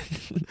right.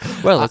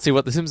 Well, let's see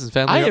what the Simpsons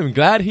family I am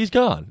glad he's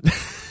gone.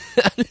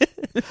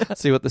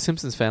 see what the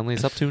Simpsons family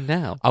is up to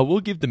now. I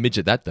will give the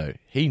midget that though.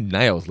 He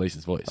nails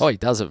Lisa's voice. Oh, he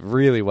does it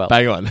really well.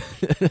 Bang on.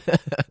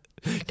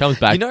 Comes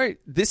back. You know,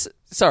 this.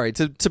 Sorry,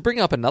 to bring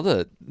up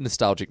another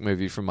nostalgic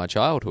movie from my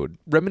childhood,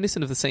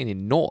 reminiscent of the scene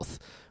in North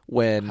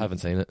when. Haven't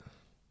seen it.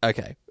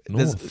 Okay.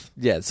 North.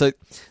 So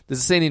there's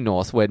a scene in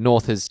North where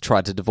North has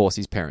tried to divorce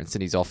his parents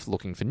and he's off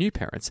looking for new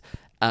parents.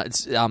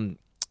 It's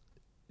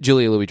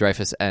Julia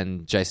Louis-Dreyfus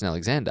and Jason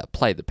Alexander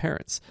play the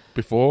parents.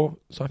 Before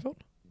Seinfeld?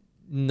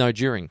 No,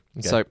 during.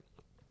 Okay. So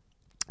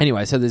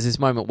anyway, so there's this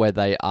moment where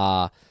they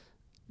are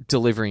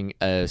delivering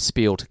a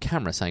spiel to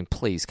camera saying,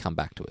 please come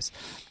back to us.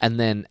 And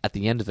then at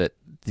the end of it,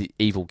 the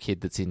evil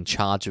kid that's in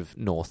charge of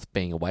North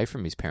being away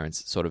from his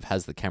parents sort of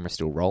has the camera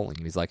still rolling.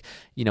 And he's like,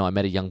 I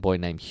met a young boy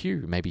named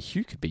Hugh. Maybe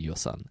Hugh could be your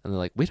son. And they're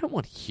like, we don't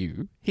want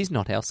Hugh. He's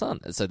not our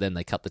son. And so then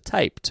they cut the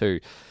tape to,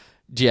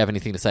 do you have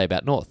anything to say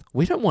about North?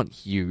 We don't want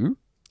Hugh.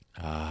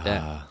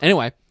 Yeah.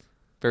 Anyway,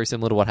 very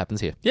similar to what happens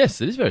here.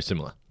 Yes, it is very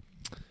similar.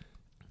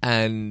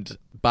 And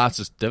Bart's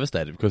just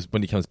devastated because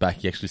when he comes back,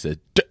 he actually says,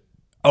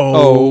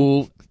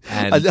 "Oh!"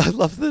 And I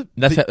love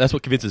that's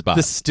what convinces Bart.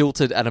 the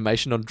stilted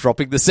animation on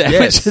dropping the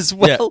sandwich as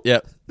well.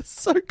 Yeah.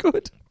 So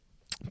good.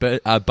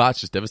 But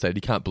Bart's just devastated.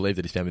 He can't believe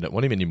that his family don't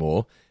want him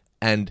anymore.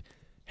 And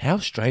how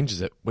strange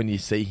is it when you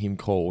see him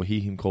or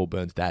hear him call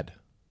Burns dad?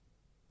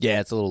 Yeah,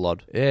 it's a little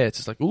odd. Yeah, it's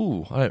just like,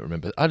 ooh, I don't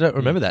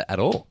remember that at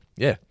all.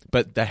 Yeah,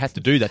 but they had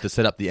to do that to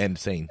set up the end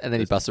scene. And then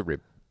he busts a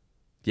rib.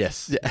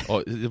 Yes. Yeah. Oh,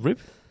 is it a rib?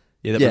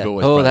 Yeah, that Yeah. rib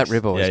always Oh, breaks. that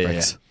rib always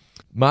breaks.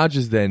 Marge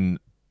is then,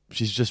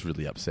 she's just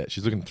really upset.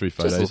 She's looking through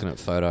photos. Just looking at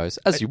photos,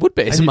 as you would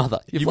be as a And mother.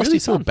 You've you lost really your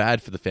son. feel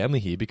bad for the family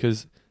here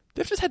because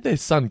they've just had their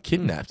son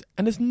kidnapped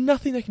and there's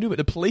nothing they can do about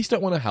it. The police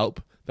don't want to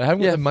help. They haven't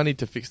got Yeah. the money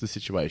to fix the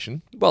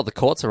situation. Well, the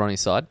courts are on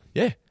his side.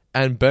 Yeah.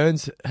 And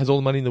Burns has all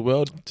the money in the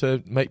world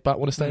to make Bart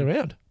want to stay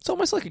around. It's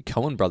almost like a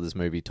Coen Brothers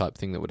movie type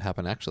thing that would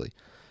happen, actually.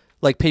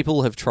 Like,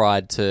 people have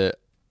tried to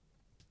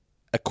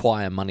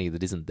acquire money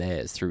that isn't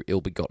theirs through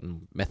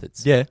ill-begotten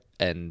methods. Yeah.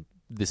 And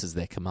this is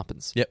their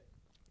comeuppance. Yep.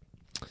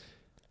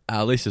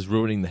 Lisa's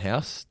ruining the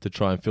house to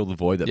try and fill the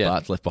void that Yeah.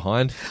 Bart's left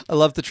behind. I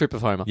love the trip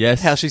of Homer.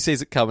 Yes. How she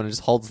sees it coming and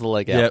just holds the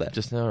leg out there.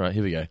 Just all right.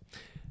 Here we go.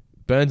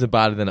 Burns and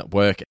Bart are then at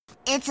work.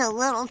 It's a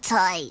little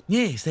tight.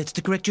 Yes, that's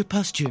to correct your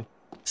posture.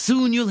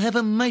 Soon you'll have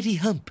a mighty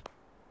hump.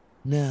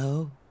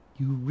 Now,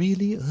 you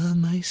really are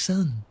my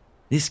son.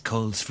 This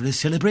calls for a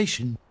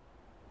celebration.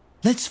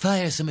 Let's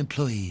fire some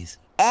employees.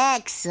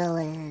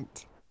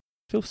 Excellent.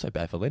 I feel so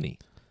bad for Lenny.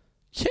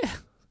 Yeah.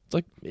 It's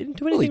like he didn't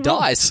do Well, he anything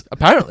wrong. dies.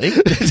 Apparently.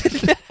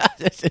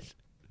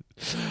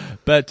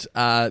 But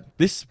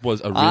this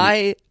was a really...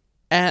 I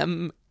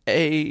am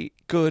a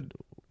good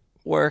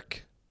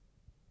work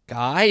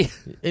guy.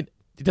 It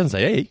doesn't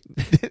say he,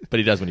 but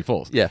he does when he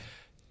falls. Yeah.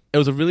 It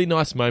was a really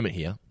nice moment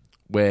here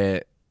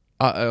where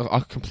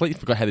I completely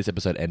forgot how this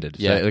episode ended.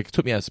 Yeah. So it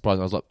took me out of surprise.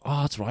 I was like,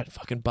 oh, that's right,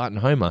 fucking Bart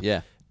and Homer.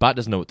 Yeah. Bart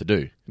doesn't know what to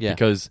do. Yeah.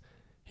 Because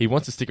he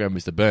wants to stick around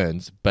with Mr.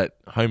 Burns, but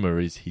Homer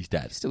is his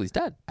dad. He's still his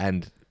dad.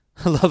 And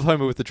I love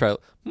Homer with the trail.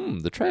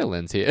 The trail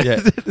ends here. Yeah.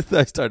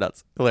 Those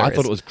donuts. Hilarious. I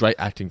thought it was great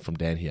acting from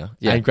Dan here.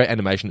 Yeah. And great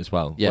animation as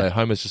well. Yeah. Where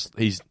Homer's just,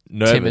 he's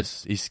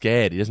nervous. He's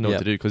scared. He doesn't know Yeah. what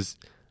to do because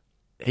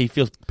he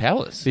feels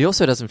powerless. He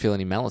also doesn't feel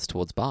any malice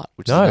towards Bart,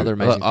 which No. is another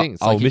amazing thing.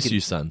 It's I'll like he miss can- you,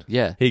 son.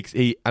 Yeah.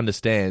 He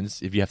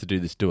understands if you have to do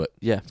this, do it.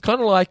 Yeah. It's kind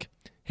of like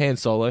Han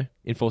Solo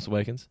in Force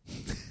Awakens.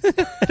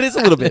 It is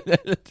a little bit.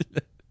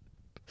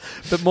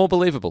 But more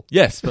believable.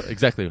 Yes, but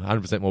exactly.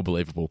 100% more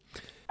believable.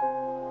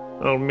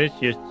 I'll miss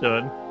you,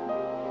 son.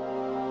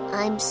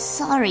 I'm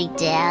sorry,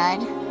 Dad.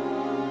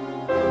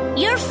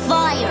 You're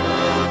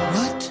fired.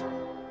 What?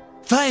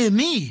 Fire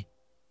me?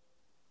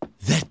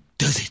 That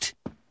does it.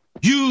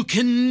 You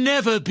can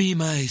never be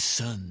my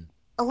son.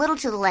 A little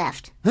to the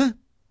left. Huh?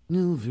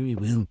 No, very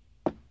well.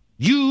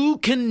 You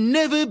can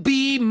never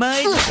be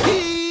my...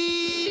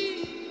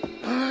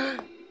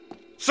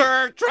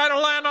 Sir, try to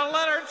land on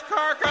Leonard's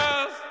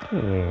carcass!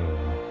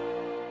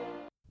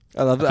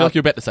 I love I feel like you're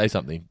about to say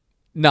something.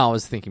 No, I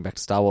was thinking back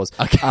to Star Wars.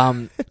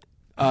 Okay.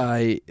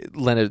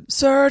 Leonard,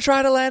 sir,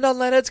 try to land on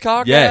Leonard's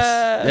carcass.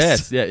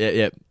 Yes.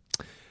 Yeah.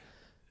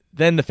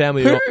 Then the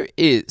family... Who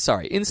is,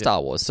 sorry, in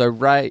Star Wars, so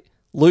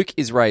Luke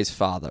is Rey's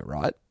father,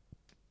 right?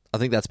 I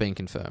think that's been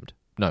confirmed.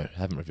 No, I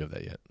haven't revealed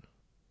that yet.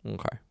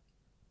 Okay.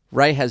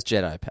 Rey has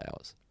Jedi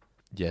powers.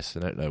 Yes, I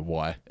don't know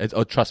why.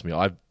 Trust me,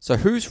 So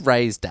who's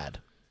Rey's dad?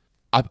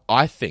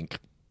 I think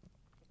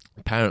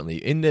apparently,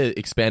 in the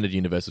expanded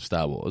universe of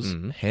Star Wars,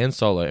 Han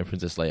Solo and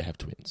Princess Leia have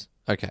twins.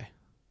 Okay.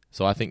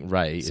 So I think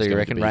Rey is So you going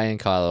reckon to be... Rey and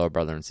Kylo are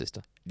brother and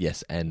sister?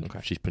 Yes, and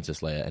she's Princess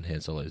Leia and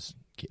Han Solo's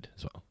kid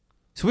as well.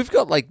 So we've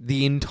got like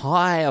the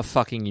entire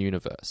fucking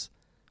universe.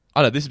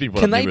 I know, this has been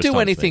brought Can up they numerous do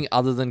times, anything man.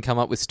 other than come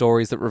up with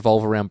stories that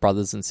revolve around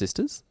brothers and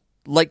sisters?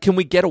 Like, can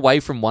we get away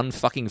from one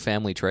fucking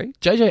family tree?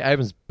 J.J.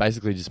 Abrams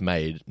basically just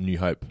made New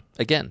Hope.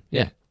 Again,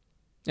 yeah.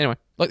 Anyway,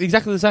 Like,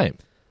 exactly the same.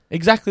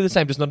 Exactly the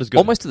same, just not as good.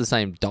 almost to the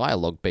same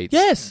dialogue beats.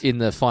 Yes. In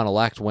the final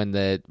act when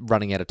they're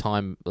running out of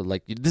time,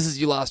 like, this is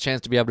your last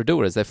chance to be able to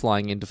do it as they're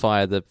flying in to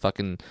fire the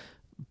fucking...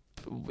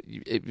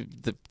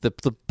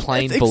 The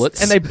plane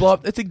bullets. And they blow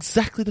up. It's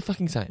exactly the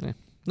fucking same. Yeah.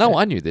 No,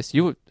 I knew this.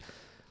 You were...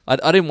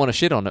 I didn't want to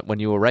shit on it when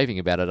you were raving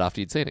about it after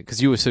you'd seen it, because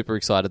you were super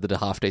excited that a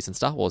half-decent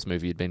Star Wars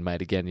movie had been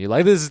made again. You're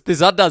like, this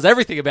undoes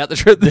everything about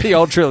the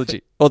old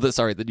trilogy. Or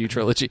the new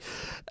trilogy.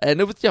 And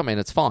it was, I mean,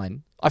 it's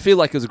fine. I feel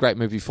like it was a great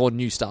movie for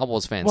new Star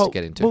Wars fans to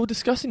get into. We were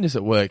discussing this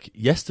at work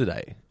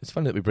yesterday. It's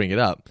funny that we bring it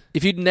up.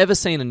 If you'd never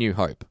seen A New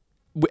Hope,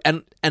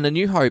 and A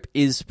New Hope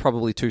is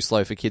probably too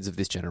slow for kids of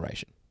this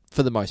generation,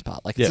 for the most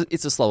part. Like,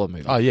 it's a slower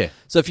movie. Oh, yeah.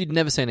 So if you'd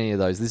never seen any of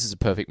those, this is a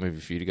perfect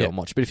movie for you to go Yeah. and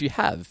watch. But if you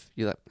have,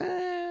 you're like,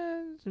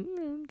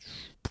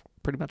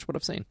 pretty much what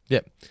I've seen.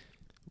 Yeah.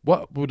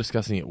 What we were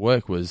discussing at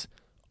work was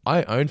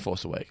I own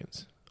Force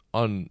Awakens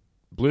on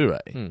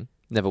Blu-ray.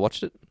 Never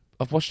watched it?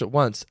 I've watched it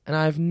once, and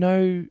I have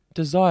no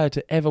desire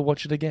to ever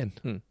watch it again.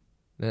 And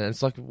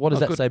it's like, what does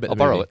that good. say about I'll the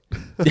borrow movie?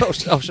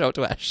 it. I'll show it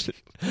to Ash.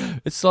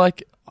 It's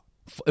like,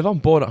 if I'm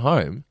bored at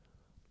home,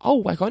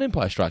 I'll whack on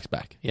Empire Strikes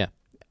Back. Yeah.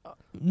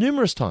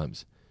 Numerous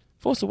times.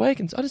 Force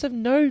Awakens, I just have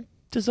no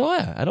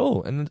desire at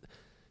all. And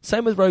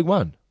same with Rogue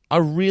One. I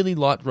really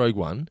liked Rogue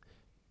One,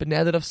 but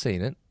now that I've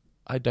seen it,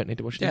 I don't need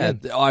to watch it Yeah,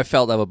 again. I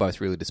felt they were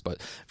both really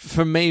disposable.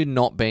 For me,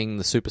 not being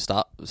the super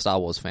Star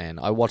Wars fan,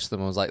 I watched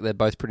them and was like, they're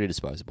both pretty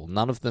disposable.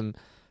 None of them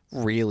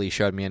really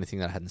showed me anything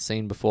that I hadn't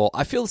seen before.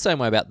 I feel the same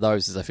way about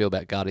those as I feel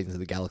about Guardians of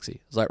the Galaxy.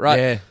 I was like, right,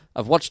 Yeah.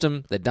 I've watched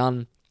them, they're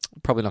done,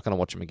 probably not going to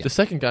watch them again. The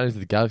second Guardians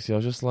of the Galaxy, I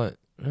was just like,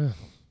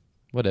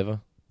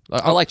 whatever.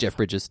 I like Jeff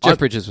Bridges. Jeff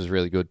Bridges was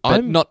really good,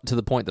 but not to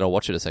the point that I'll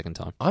watch it a second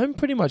time. I'm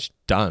pretty much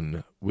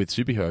done with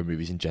superhero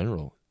movies in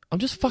general. I'm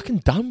just fucking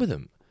done with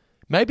them.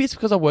 Maybe it's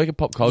because I work in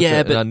pop culture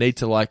Yeah, but and I need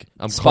to I'm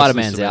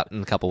Spider-Man's constantly out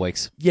in a couple of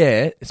weeks.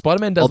 Yeah,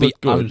 Spider-Man does I'll be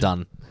look good.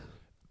 undone.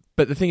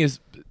 But the thing is,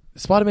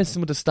 Spider-Man's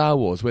similar to Star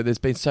Wars, where there's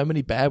been so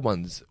many bad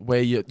ones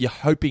where you're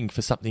hoping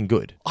for something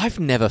good. I've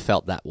never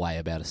felt that way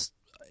about us.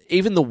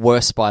 Even the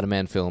worst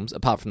Spider-Man films,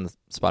 apart from the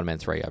Spider-Man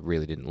 3, I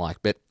really didn't like,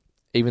 but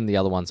even the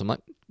other ones, I'm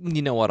like,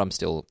 you know what, I'm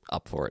still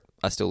up for it.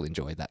 I still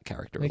enjoy that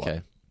character a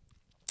lot.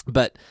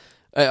 But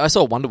I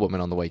saw Wonder Woman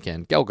on the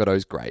weekend. Gal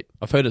Gadot's great.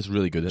 I've heard it's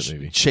really good, that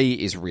movie. She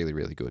is really,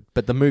 really good.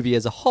 But the movie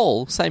as a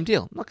whole, same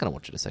deal. I'm not going to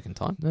watch it a second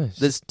time. No,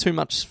 There's too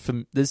much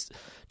of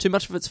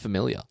it's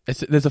familiar.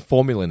 There's a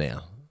formula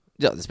now.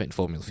 Yeah, there's been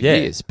formula for Yeah.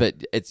 years,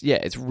 but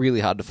it's really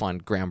hard to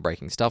find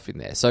groundbreaking stuff in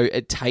there. So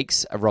it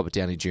takes a Robert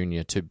Downey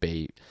Jr. to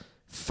be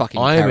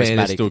fucking Iron charismatic.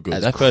 Man is still good.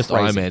 as That first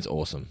crazy. Iron Man's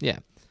awesome. Yeah.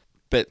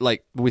 But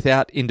like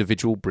without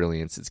individual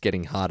brilliance, it's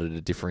getting harder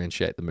to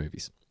differentiate the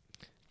movies.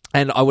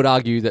 And I would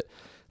argue that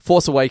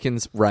Force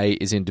Awakens, Rey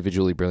is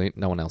individually brilliant.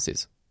 No one else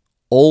is.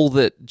 All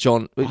that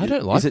John... I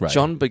don't like Is it Rey.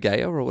 John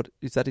Boyega or what?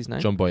 Is that his name?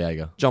 John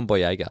Boyega. John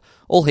Boyega.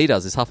 All he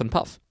does is huff and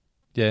puff.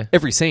 Yeah.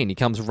 Every scene, he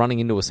comes running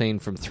into a scene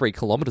from 3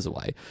 kilometres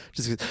away,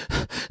 just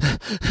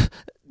goes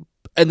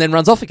and then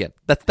runs off again.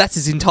 That's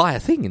his entire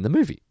thing in the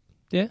movie.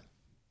 Yeah.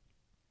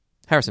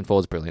 Harrison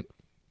Ford's brilliant.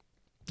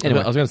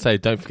 Anyway, I was going to say,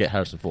 don't forget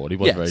Harrison Ford. He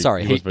was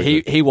very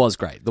good. he was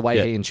great. The way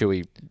Yeah. he and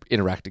Chewie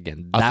interact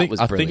again, I think was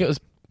I brilliant. think it was,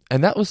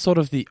 and that was sort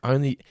of the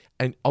only,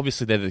 and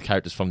obviously they're the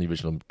characters from the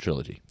original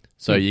trilogy,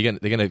 so they're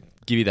gonna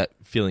give you that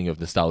feeling of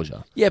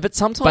nostalgia. Yeah, but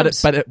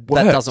sometimes But it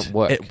worked. that doesn't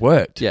work. It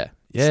worked. Yeah.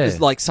 Yeah. It's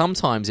like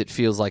sometimes it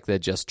feels like they're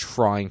just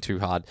trying too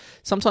hard.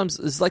 Sometimes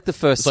it's like the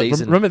first It's like,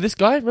 season. remember this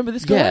guy? Remember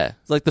this guy? Yeah,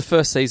 it's like the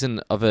first season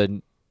of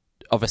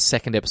a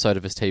second episode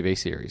of a TV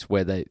series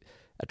where they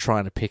are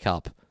trying to pick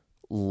up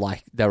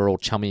like they were all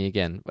chummy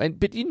again.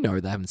 But you know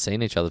they haven't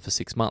seen each other for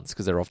 6 months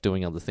because they're off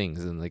doing other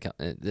things and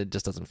it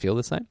just doesn't feel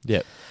the same.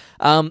 Yeah.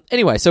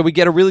 Anyway, so we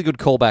get a really good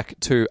callback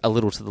to A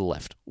Little to the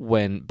Left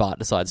when Bart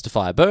decides to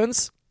fire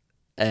Burns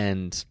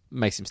and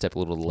makes him step a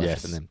little to the left.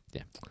 Yes. And then,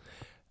 yeah.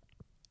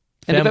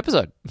 End of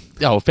episode.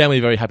 Oh,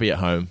 family very happy at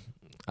home,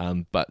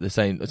 but they're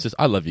saying it's just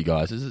I love you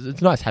guys. It's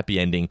a nice happy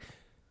ending,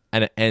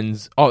 and it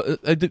ends. Oh,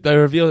 they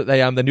reveal that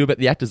they knew about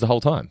the actors the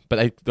whole time, but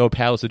they were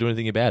powerless to do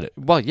anything about it.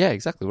 Well, yeah,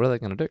 exactly. What are they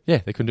going to do?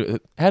 Yeah, they couldn't do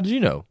it. How did you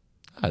know?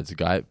 Oh, it's a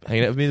guy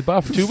hanging out with me in the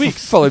bar for 2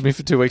 weeks. Followed me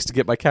for 2 weeks to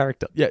get my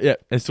character. Yeah,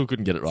 and still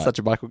couldn't get it right. Such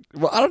a Michael.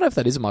 Well, I don't know if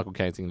that is a Michael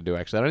Caine thing to do.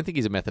 Actually, I don't think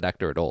he's a method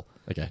actor at all.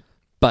 Okay,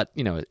 But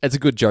you know, it's a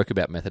good joke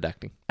about method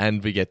acting.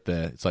 and we get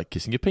it's like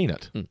kissing a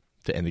peanut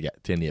to end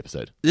the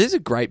episode. There's a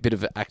great bit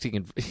of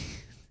acting.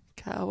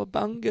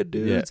 Cowabunga,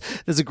 dudes. Yeah.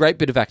 There's a great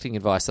bit of acting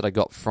advice that I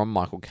got from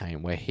Michael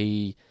Caine where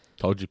he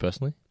Told you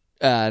personally?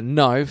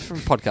 no, from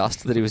a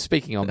podcast that he was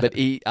speaking on, but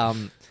he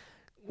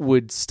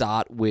would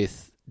start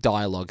with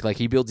dialogue. Like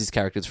he builds his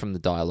characters from the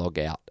dialogue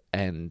out,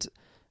 and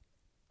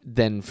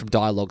then from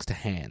dialogues to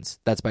hands.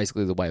 That's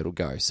basically the way it'll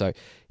go. So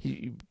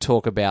you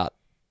talk about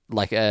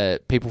like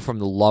people from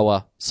the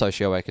lower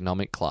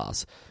socioeconomic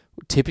class.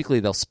 Typically,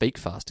 they'll speak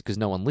faster because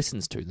no one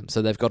listens to them.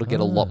 So they've got to get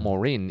a lot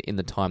more in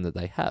the time that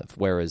they have.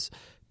 Whereas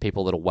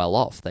people that are well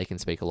off, they can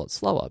speak a lot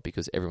slower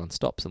because everyone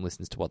stops and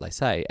listens to what they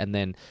say. And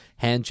then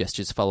hand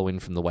gestures follow in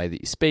from the way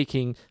that you're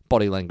speaking.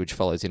 Body language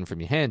follows in from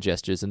your hand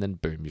gestures. And then,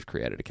 boom, you've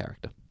created a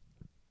character.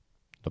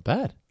 Not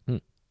bad.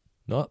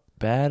 Not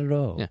bad at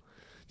all. Yeah.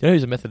 You know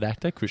who's a method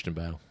actor? Christian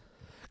Bale.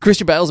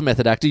 Christian Bale's a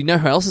method actor. You know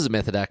who else is a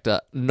method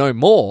actor? No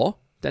more.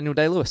 Daniel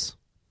Day-Lewis.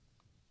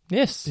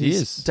 Yes, he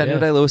is. Daniel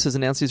Day-Lewis has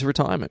announced his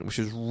retirement, which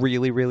was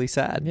really, really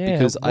sad. Yeah,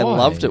 because I why?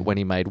 loved it when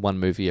he made one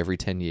movie every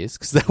 10 years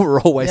because they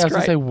were always I was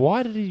great. going to say,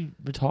 why did he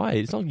retire?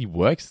 It's not like he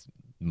works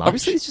much.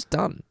 Obviously, he's just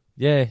done.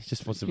 Yeah, he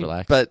just wants to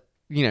relax. But,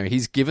 you know,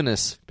 he's given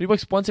us... But he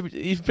works once every...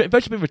 He's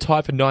virtually been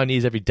retired for 9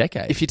 years every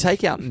decade. If you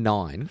take out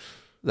 9,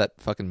 that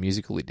fucking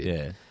musical he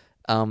did,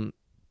 Yeah.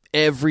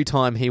 every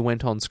time he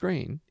went on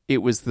screen, it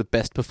was the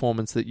best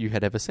performance that you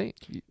had ever seen.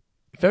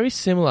 Very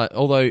similar,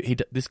 although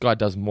this guy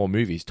does more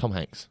movies, Tom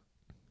Hanks.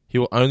 He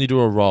will only do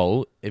a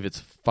role if it's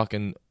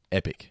fucking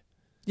epic.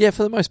 Yeah,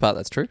 for the most part,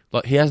 that's true.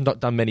 Like, he has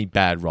not done many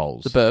bad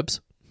roles. The Burbs.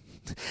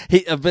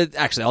 But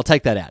actually, I'll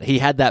take that out. He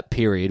had that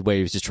period where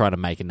he was just trying to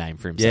make a name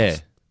for himself.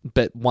 Yeah.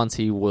 But once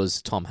he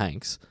was Tom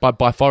Hanks...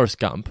 By Forrest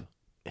Gump,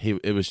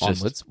 it was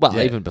just... onwards. Well,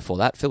 yeah. even before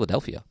that,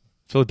 Philadelphia.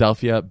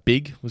 Philadelphia,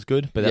 Big was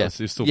good, but Yeah. that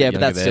was still Yeah, younger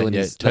but that's there. still in Yeah,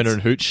 his- Turner that's-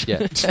 and Hooch.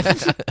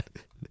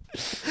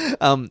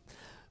 Yeah.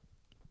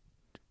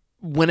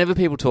 Whenever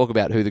people talk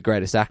about who the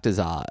greatest actors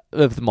are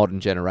of the modern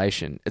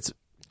generation, it's...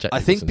 Jack I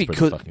think Nicholson's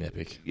because... pretty fucking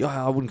epic.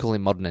 Yeah, I wouldn't call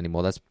him modern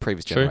anymore. That's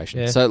previous True, generation.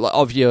 yeah. So like,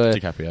 of your...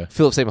 DiCaprio.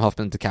 Philip Seymour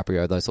Hoffman,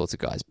 DiCaprio, those sorts of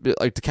guys.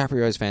 But, like,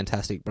 DiCaprio is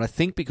fantastic, but I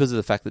think because of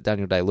the fact that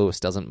Daniel Day-Lewis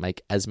doesn't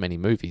make as many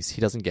movies,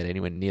 he doesn't get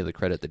anywhere near the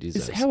credit that he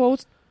deserves. How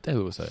old's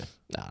Day-Lewis, though?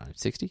 I don't know,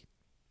 60?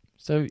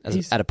 So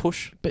At a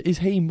push? But is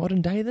he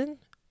modern day then?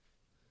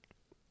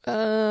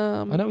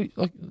 I know,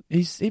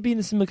 he'd be in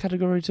a similar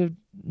category to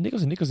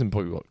Nicholson. Nicholson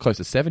probably close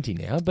to 70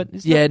 now, but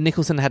it's Yeah, not,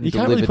 Nicholson hadn't you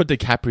can't delivered... really put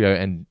DiCaprio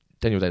and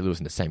Daniel Day-Lewis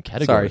in the same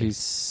category. Sorry, he's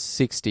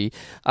 60.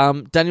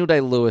 Daniel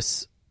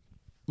Day-Lewis,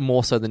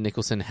 more so than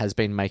Nicholson, has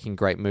been making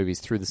great movies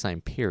through the same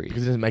period.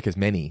 because he doesn't make as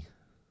many.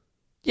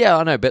 Yeah,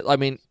 I know, but I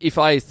mean, if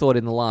I thought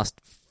in the last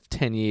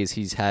 10 years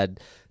he's had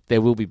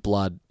There Will Be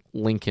Blood,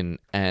 Lincoln,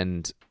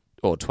 and...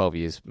 or 12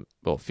 years,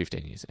 or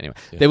 15 years, anyway.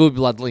 Yeah. There Will Be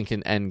Blood,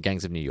 Lincoln, and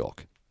Gangs of New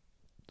York.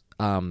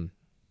 If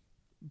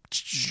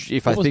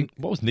I think...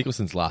 What was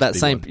Nicholson's last that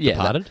big same- one? yeah,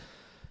 Departed?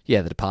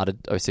 Yeah, The Departed,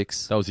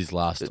 06. That was his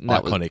last And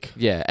that was- iconic.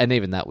 yeah, and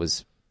even that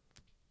was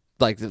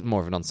like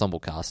more of an ensemble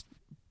cast.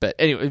 But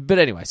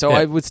anyway, so Yeah.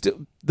 I would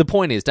still. The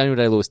point is, Daniel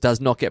Day-Lewis does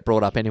not get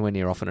brought up anywhere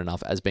near often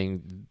enough as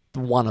being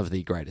one of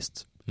the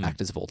greatest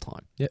actors of all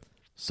time. Yep.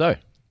 So,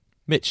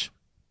 Mitch,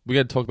 we're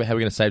going to talk about how we're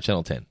going to save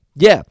Channel 10.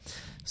 Yeah.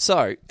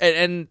 So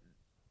and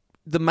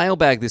the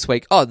mailbag this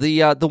week. Oh,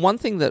 the one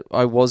thing that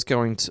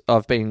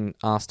I've been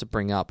asked to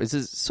bring up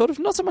is sort of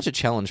not so much a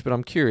challenge, but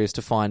I'm curious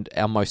to find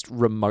our most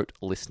remote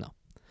listener.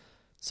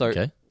 So,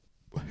 Okay.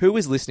 who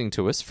is listening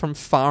to us from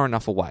far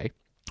enough away,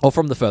 or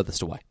from the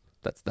furthest away?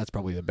 That's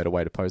probably the better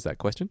way to pose that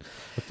question.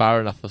 Far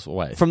enough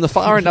away. From the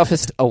far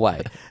enoughest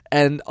away.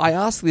 And I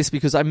ask this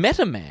because I met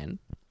a man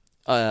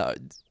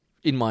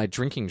in my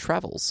drinking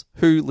travels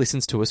who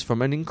listens to us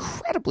from an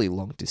incredibly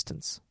long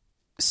distance.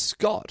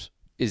 Scott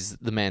is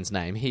the man's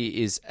name.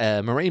 He is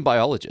a marine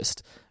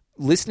biologist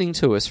listening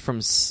to us from,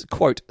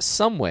 quote,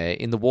 somewhere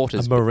in the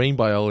waters. A marine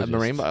biologist. A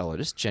marine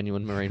biologist,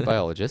 genuine marine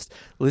biologist,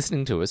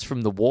 listening to us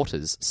from the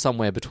waters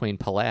somewhere between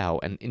Palau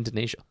and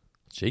Indonesia.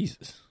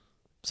 Jesus.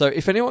 So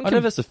if anyone I can...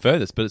 know that's the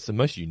furthest, but it's the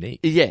most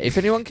unique. Yeah, if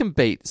anyone can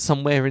beat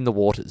somewhere in the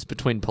waters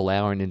between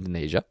Palau and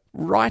Indonesia,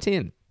 write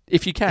in,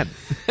 if you can.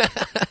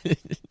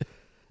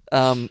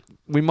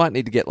 We might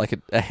need to get like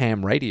a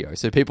ham radio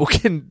so people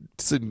can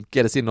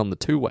get us in on the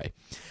two-way.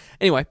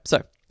 Anyway,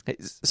 so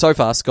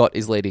far Scott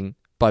is leading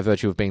by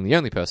virtue of being the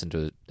only person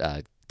to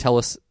tell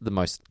us the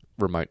most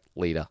remote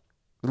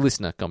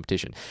listener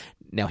competition.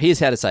 Now,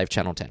 here's how to save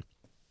Channel 10.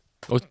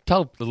 Or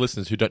tell the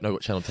listeners who don't know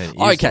what Channel 10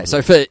 is. Okay,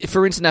 so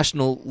for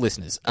international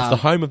listeners... It's the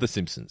home of The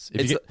Simpsons.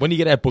 When you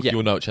get our book, yeah.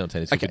 you'll know what Channel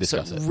 10 is. Okay, We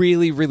discuss so it.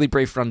 really, really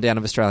brief rundown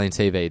of Australian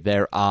TV.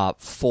 There are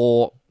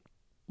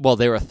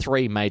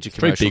three major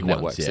commercial big ones,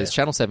 networks. yeah. There's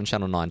Channel 7,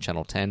 Channel 9,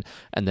 Channel 10,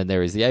 and then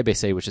there is the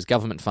ABC, which is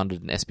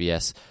government-funded, and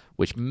SBS,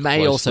 which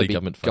may also be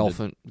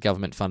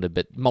government-funded,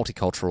 but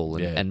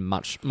multicultural and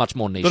much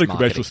more niche Not a marketing.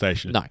 commercial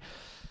station. No.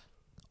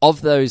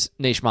 Of those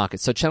niche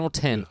markets, so Channel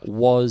 10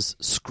 was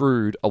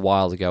screwed a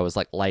while ago. It was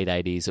like late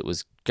 80s. It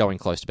was going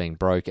close to being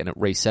broke, and it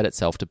reset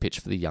itself to pitch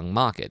for the young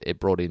market. It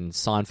brought in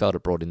Seinfeld.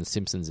 It brought in The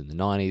Simpsons in the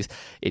 90s.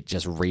 It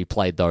just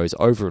replayed those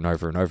over and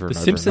over and over and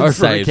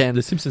over again.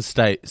 The Simpsons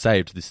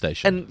saved this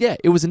station. And yeah,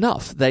 it was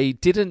enough. They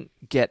didn't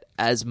get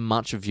as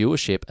much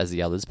viewership as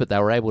the others, but they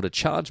were able to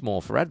charge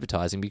more for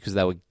advertising because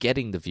they were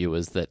getting the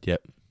viewers that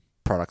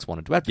products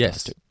wanted to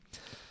advertise to.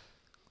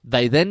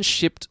 They then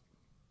shipped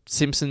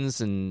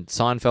Simpsons and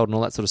Seinfeld and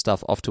all that sort of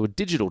stuff off to a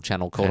digital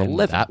channel called And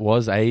 11. that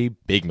was a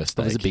big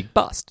mistake. It was a big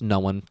bust. No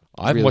one.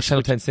 I haven't really watched Channel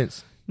switched- 10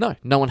 since. No,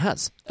 no one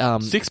has.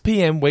 6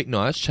 p.m.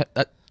 weeknights.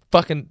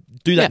 Fucking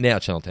do that Yeah. now,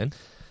 Channel 10.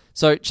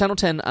 So Channel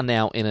 10 are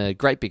now in a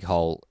great big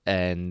hole,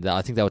 and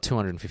I think they were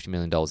 $250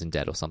 million in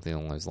debt or something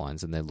along those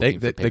lines, and they're looking for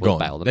They're people gone.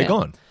 to bail them They're out.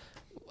 gone.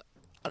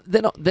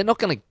 They're not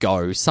going to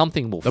go.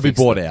 Something will They'll be fix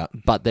bought them, out.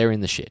 but they're in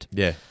the shit.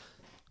 Yeah.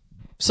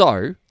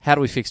 So, how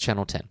do we fix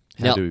Channel 10?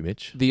 How do we,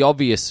 Mitch? The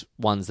obvious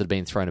ones that have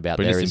been thrown about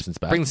Bring there the is Simpsons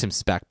back. bring the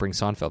Simpsons back, bring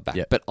Seinfeld back.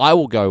 Yep. But I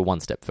will go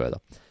one step further.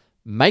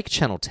 Make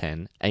Channel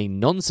 10 a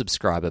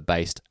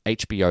non-subscriber-based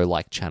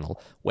HBO-like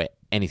channel where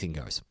anything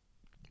goes.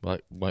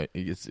 Like, wait,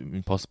 it's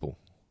impossible.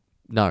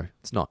 No,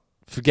 it's not.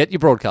 Forget your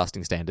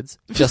broadcasting standards.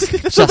 Just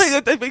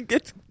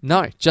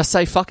no, just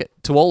say fuck it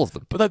to all of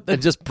them. But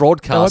and just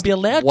broadcast they won't be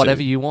allowed whatever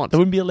to. you want. They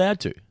wouldn't be allowed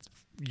to.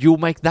 You'll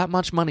make that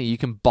much money. You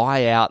can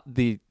buy out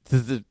the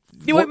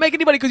You won't make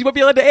any money because you won't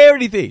be allowed to air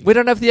anything. We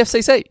don't have the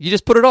FCC. You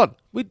just put it on.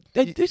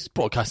 This is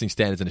broadcasting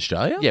standards in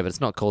Australia. Yeah, but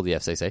it's not called the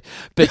FCC.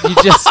 But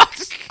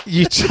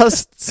you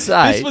just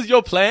say This was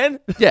your plan?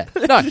 yeah.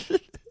 No.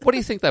 What do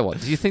you think they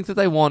want? Do you think that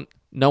they want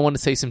no one to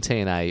see some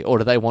TNA, or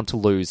do they want to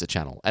lose a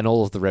channel and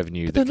all of the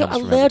revenue that They're comes not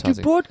from allowed to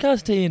advertising?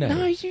 broadcast TNA.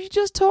 No, you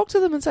just talk to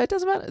them and say it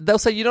doesn't matter. They'll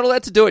say you're not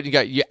allowed to do it. And you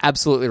go, you're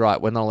absolutely right.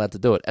 We're not allowed to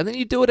do it, and then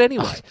you do it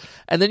anyway,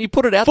 and then you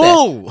put it out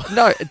Fool! there.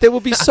 No, there will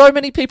be so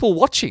many people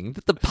watching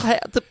that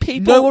the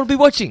people, No one will be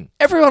watching.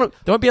 everyone,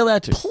 They won't be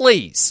allowed to.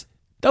 please,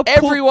 They'll pull-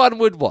 everyone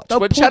would watch. they'll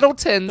When pull- Channel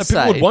 10 No, say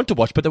people would want to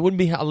watch, but they wouldn't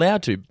be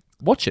allowed to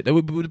watch it. There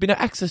would be no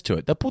access to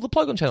it. They'll pull the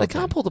plug on Channel they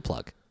 10. can't pull the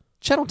plug.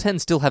 Channel 10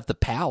 still have the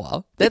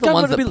power. They're The the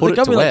ones government that will put be- it the to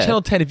government will be like, where.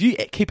 Channel 10, if you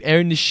keep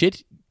airing this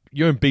shit,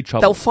 you're in big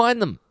trouble. They'll fine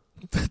them.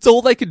 That's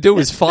all they could do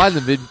is fine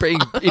them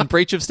in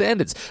breach of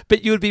standards.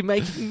 But you would be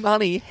making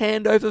money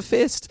hand over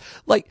fist.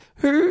 Like,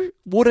 who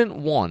wouldn't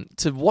want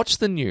to watch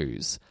the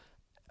news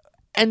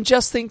and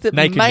just think that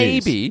Naked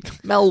maybe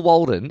Mel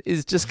Walden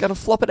is just going to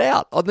flop it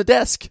out on the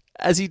desk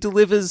as he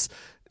delivers,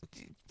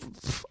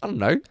 I don't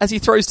know, as he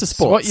throws to So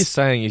sports? what you're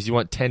saying is you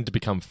want 10 to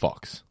become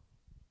Fox.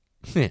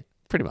 Yeah,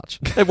 pretty much.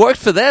 It worked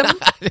for them.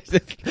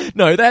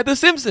 No, they had The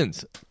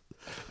Simpsons.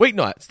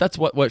 Weeknights. That's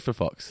what worked for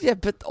Fox. Yeah,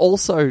 but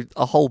also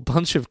a whole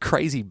bunch of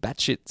crazy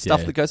batshit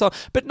stuff Yeah. that goes on.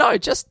 But no,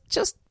 just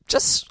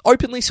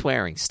openly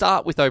swearing.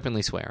 Start with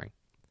openly swearing.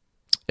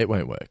 It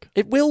won't work.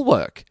 It will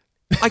work.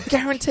 I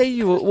guarantee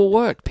you it will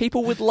work.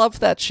 People would love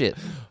that shit.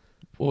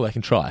 Well, they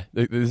can try.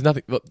 There's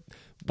nothing.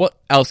 What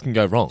else can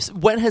go wrong?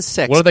 When has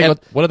sex What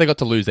have they got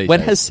to lose these when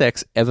days? has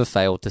sex ever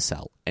failed to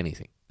sell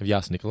anything? Have you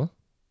asked Nicola?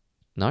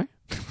 No?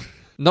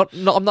 Not,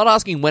 I'm not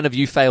asking when have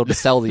you failed to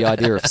sell the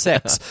idea of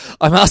sex.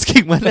 I'm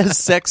asking when has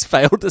sex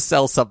failed to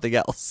sell something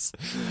else?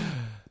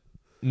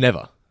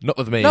 Never. Not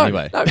with me, No,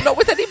 anyway. no, not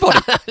with anybody.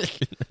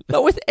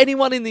 Not with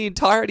anyone in the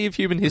entirety of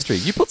human history.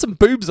 You put some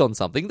boobs on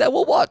something, they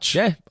will watch.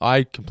 Yeah,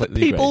 I completely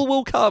People agree.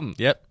 will come.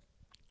 Yep.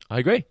 I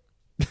agree.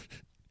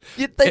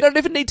 They don't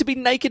even need to be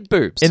naked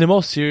boobs. In a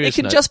more serious It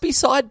can note, just be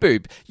side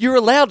boob. You're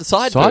allowed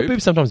side boob.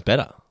 boob's sometimes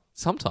better.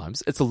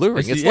 Sometimes it's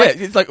alluring.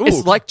 It's like, ooh.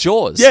 it's like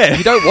Jaws. Yeah.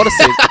 You don't want to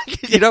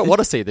see. You don't want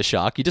to see the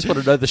shark. You just want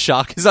to know the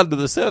shark is under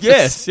the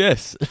surface.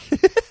 Yes.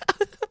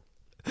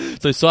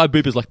 So side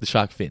boob is like the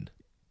shark fin.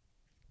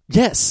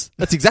 Yes,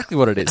 that's exactly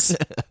what it is.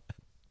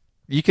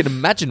 You can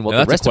imagine what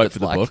Now, the rest of that's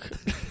it's a quote like.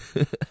 for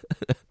the book.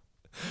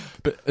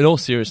 But in all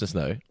seriousness,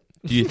 though,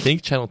 do you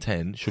think Channel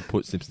 10 should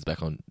put Simpsons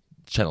back on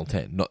Channel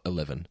 10, not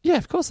 11? Yeah,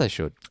 of course they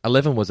should.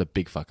 11 was a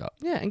big fuck up.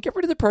 Yeah, and get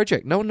rid of the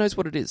project. No one knows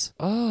what it is.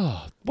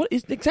 Oh, what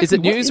is exactly? Is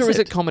it what news or is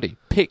it comedy?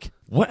 Pick.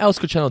 What else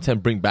could Channel 10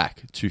 bring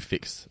back to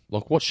fix?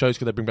 Like, what shows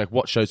could they bring back?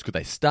 What shows could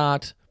they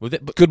start with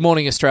it? But, Good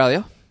Morning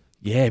Australia.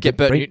 yeah, Get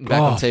but Bert Newton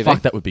back on TV.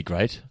 Fuck, that would be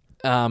great.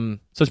 So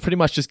it's pretty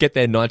much just get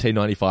their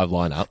 1995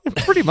 lineup.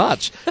 Pretty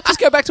much. Just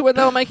go back to when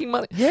they were making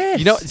money.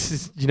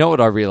 Yes. You know what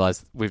I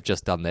realised we've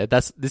just done there?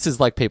 This is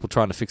like people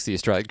trying to fix the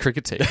Australian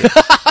cricket team.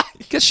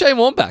 Get Shane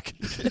Warne back.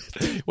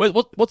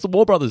 What's the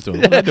War Brothers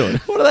doing? What are they doing?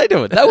 What are they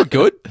doing? They were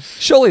good.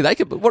 Surely they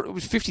could. What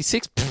was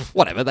 56?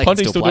 Whatever. They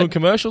Ponting's can still play. doing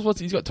commercials.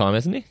 He's got time,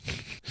 hasn't he?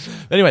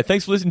 Anyway,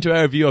 thanks for listening to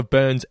our review of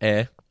Burns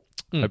Air.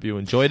 Hope you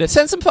enjoyed it.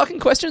 Send some fucking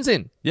questions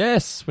in.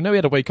 Yes, we know we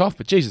had a week off,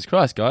 but Jesus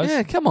Christ, guys.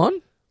 Yeah, come on.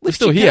 We're Lift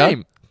still your here.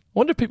 game. I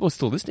wonder if people are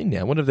still listening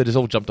now. I wonder if they just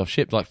all jumped off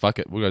ship. Like, fuck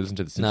it, we'll go listen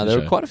to the Simpsons No, there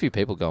show. were quite a few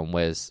people going,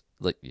 where's,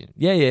 like,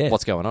 Yeah.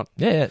 what's going on?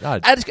 Yeah.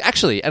 No. And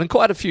actually, and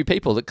quite a few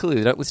people that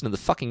clearly don't listen to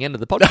the fucking end of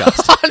the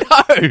podcast.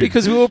 I know.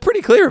 Because we were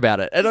pretty clear about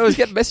it. And I was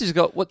getting messages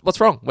go, what's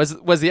wrong? Where's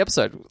the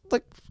episode?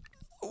 Like,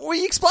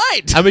 we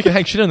explained. And we can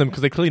hang shit on them because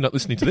they're clearly not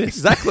listening to this.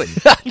 Exactly.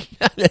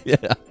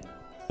 Yeah.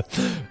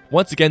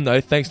 Once again,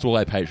 though, thanks to all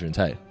our patrons,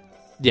 hey.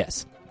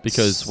 Yes.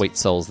 Because sweet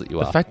souls that you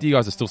The are. fact that you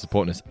guys are still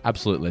supporting us,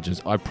 absolute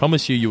legends. I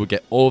promise you will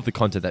get all of the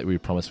content that we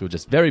promised. We were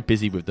just very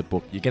busy with the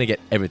book. You're going to get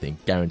everything,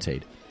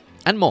 guaranteed.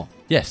 And more.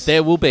 Yes.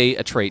 There will be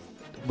a treat.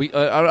 I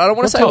don't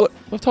want to say told, what...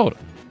 We've told it.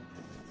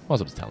 Might as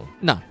well just tell them.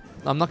 No,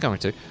 I'm not going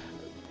to.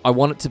 I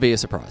want it to be a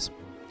surprise.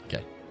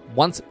 Okay.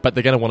 Once... But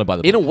they're going to want to buy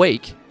the In book. a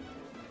week...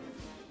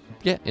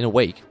 Yeah, in a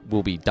week,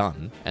 we'll be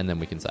done, and then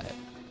we can say it.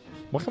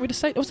 Why can't we just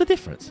say, what's the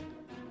difference?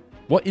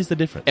 What is the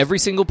difference? Every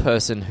single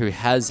person who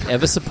has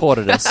ever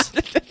supported us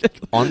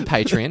on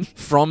Patreon,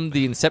 from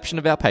the inception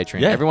of our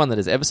Patreon, everyone that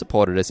has ever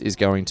supported us is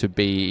going to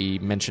be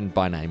mentioned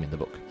by name in the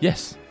book.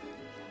 Yes.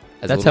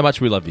 That's how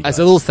much we love you guys. As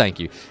a little thank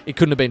you. It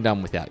couldn't have been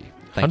done without you.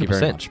 Thank you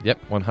very much. Yep,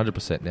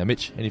 100%. Now,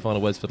 Mitch, any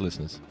final words for the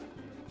listeners?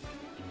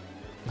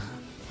 I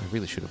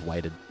really should have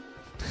waited.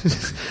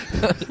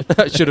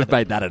 I should have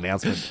made that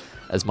announcement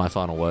as my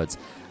final words.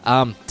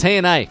 T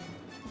and A.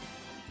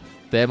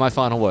 They're my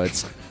final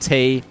words.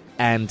 T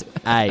and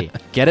A.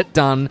 Get it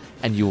done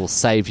and you will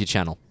save your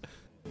channel.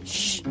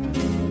 Shh.